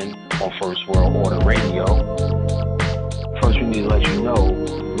building on First World Order Radio. First, we need to let you know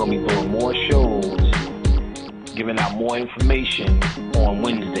we're going to be doing more shows, giving out more information on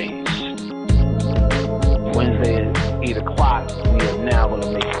Wednesdays. Wednesday is 8 o'clock. We are now going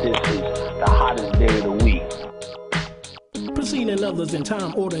to make this the hottest day of the week. Preceding others in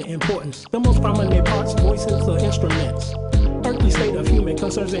time, order, importance. The most prominent parts, voices, or instruments. Earthly state of human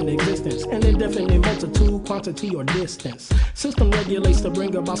concerns in existence. An indefinite multitude, quantity, or distance. System regulates to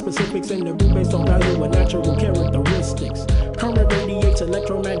bring about specifics in the group based on value and natural characteristics. Current radiates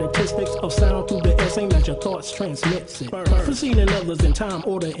electromagnetistics of sound through the air, same as your thoughts transmits it. Preceding others in time,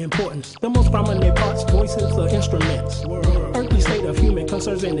 order, importance. The most prominent parts, voices, or instruments. Earthly state of human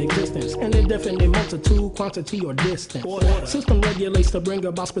concerns in existence. An indefinite multitude, quantity, or distance. System regulates to bring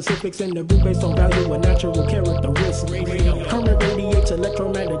about specifics in the group based on value and natural characteristics. Current radiates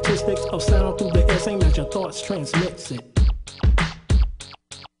electromagnetistics of sound through the air, same as your thoughts transmits it.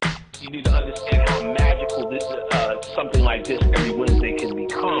 You need to understand how magical this, something like this every Wednesday can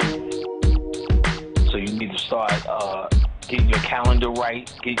become. So you need to start getting your calendar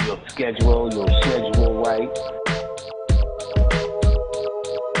right, get your schedule right.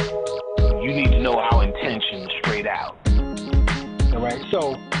 You need to know our intention straight out. All right,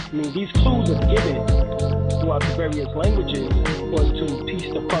 so, these clues are given throughout the various languages was to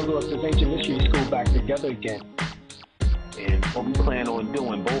piece the puzzle of this ancient mystery school back together again. And what we plan on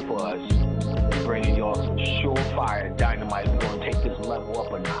doing, both of us, is bringing y'all some surefire dynamite. We're going to take this level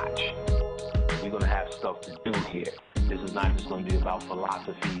up a notch. We're going to have stuff to do here. This is not just going to be about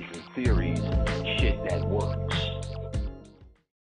philosophies and theories, shit that works.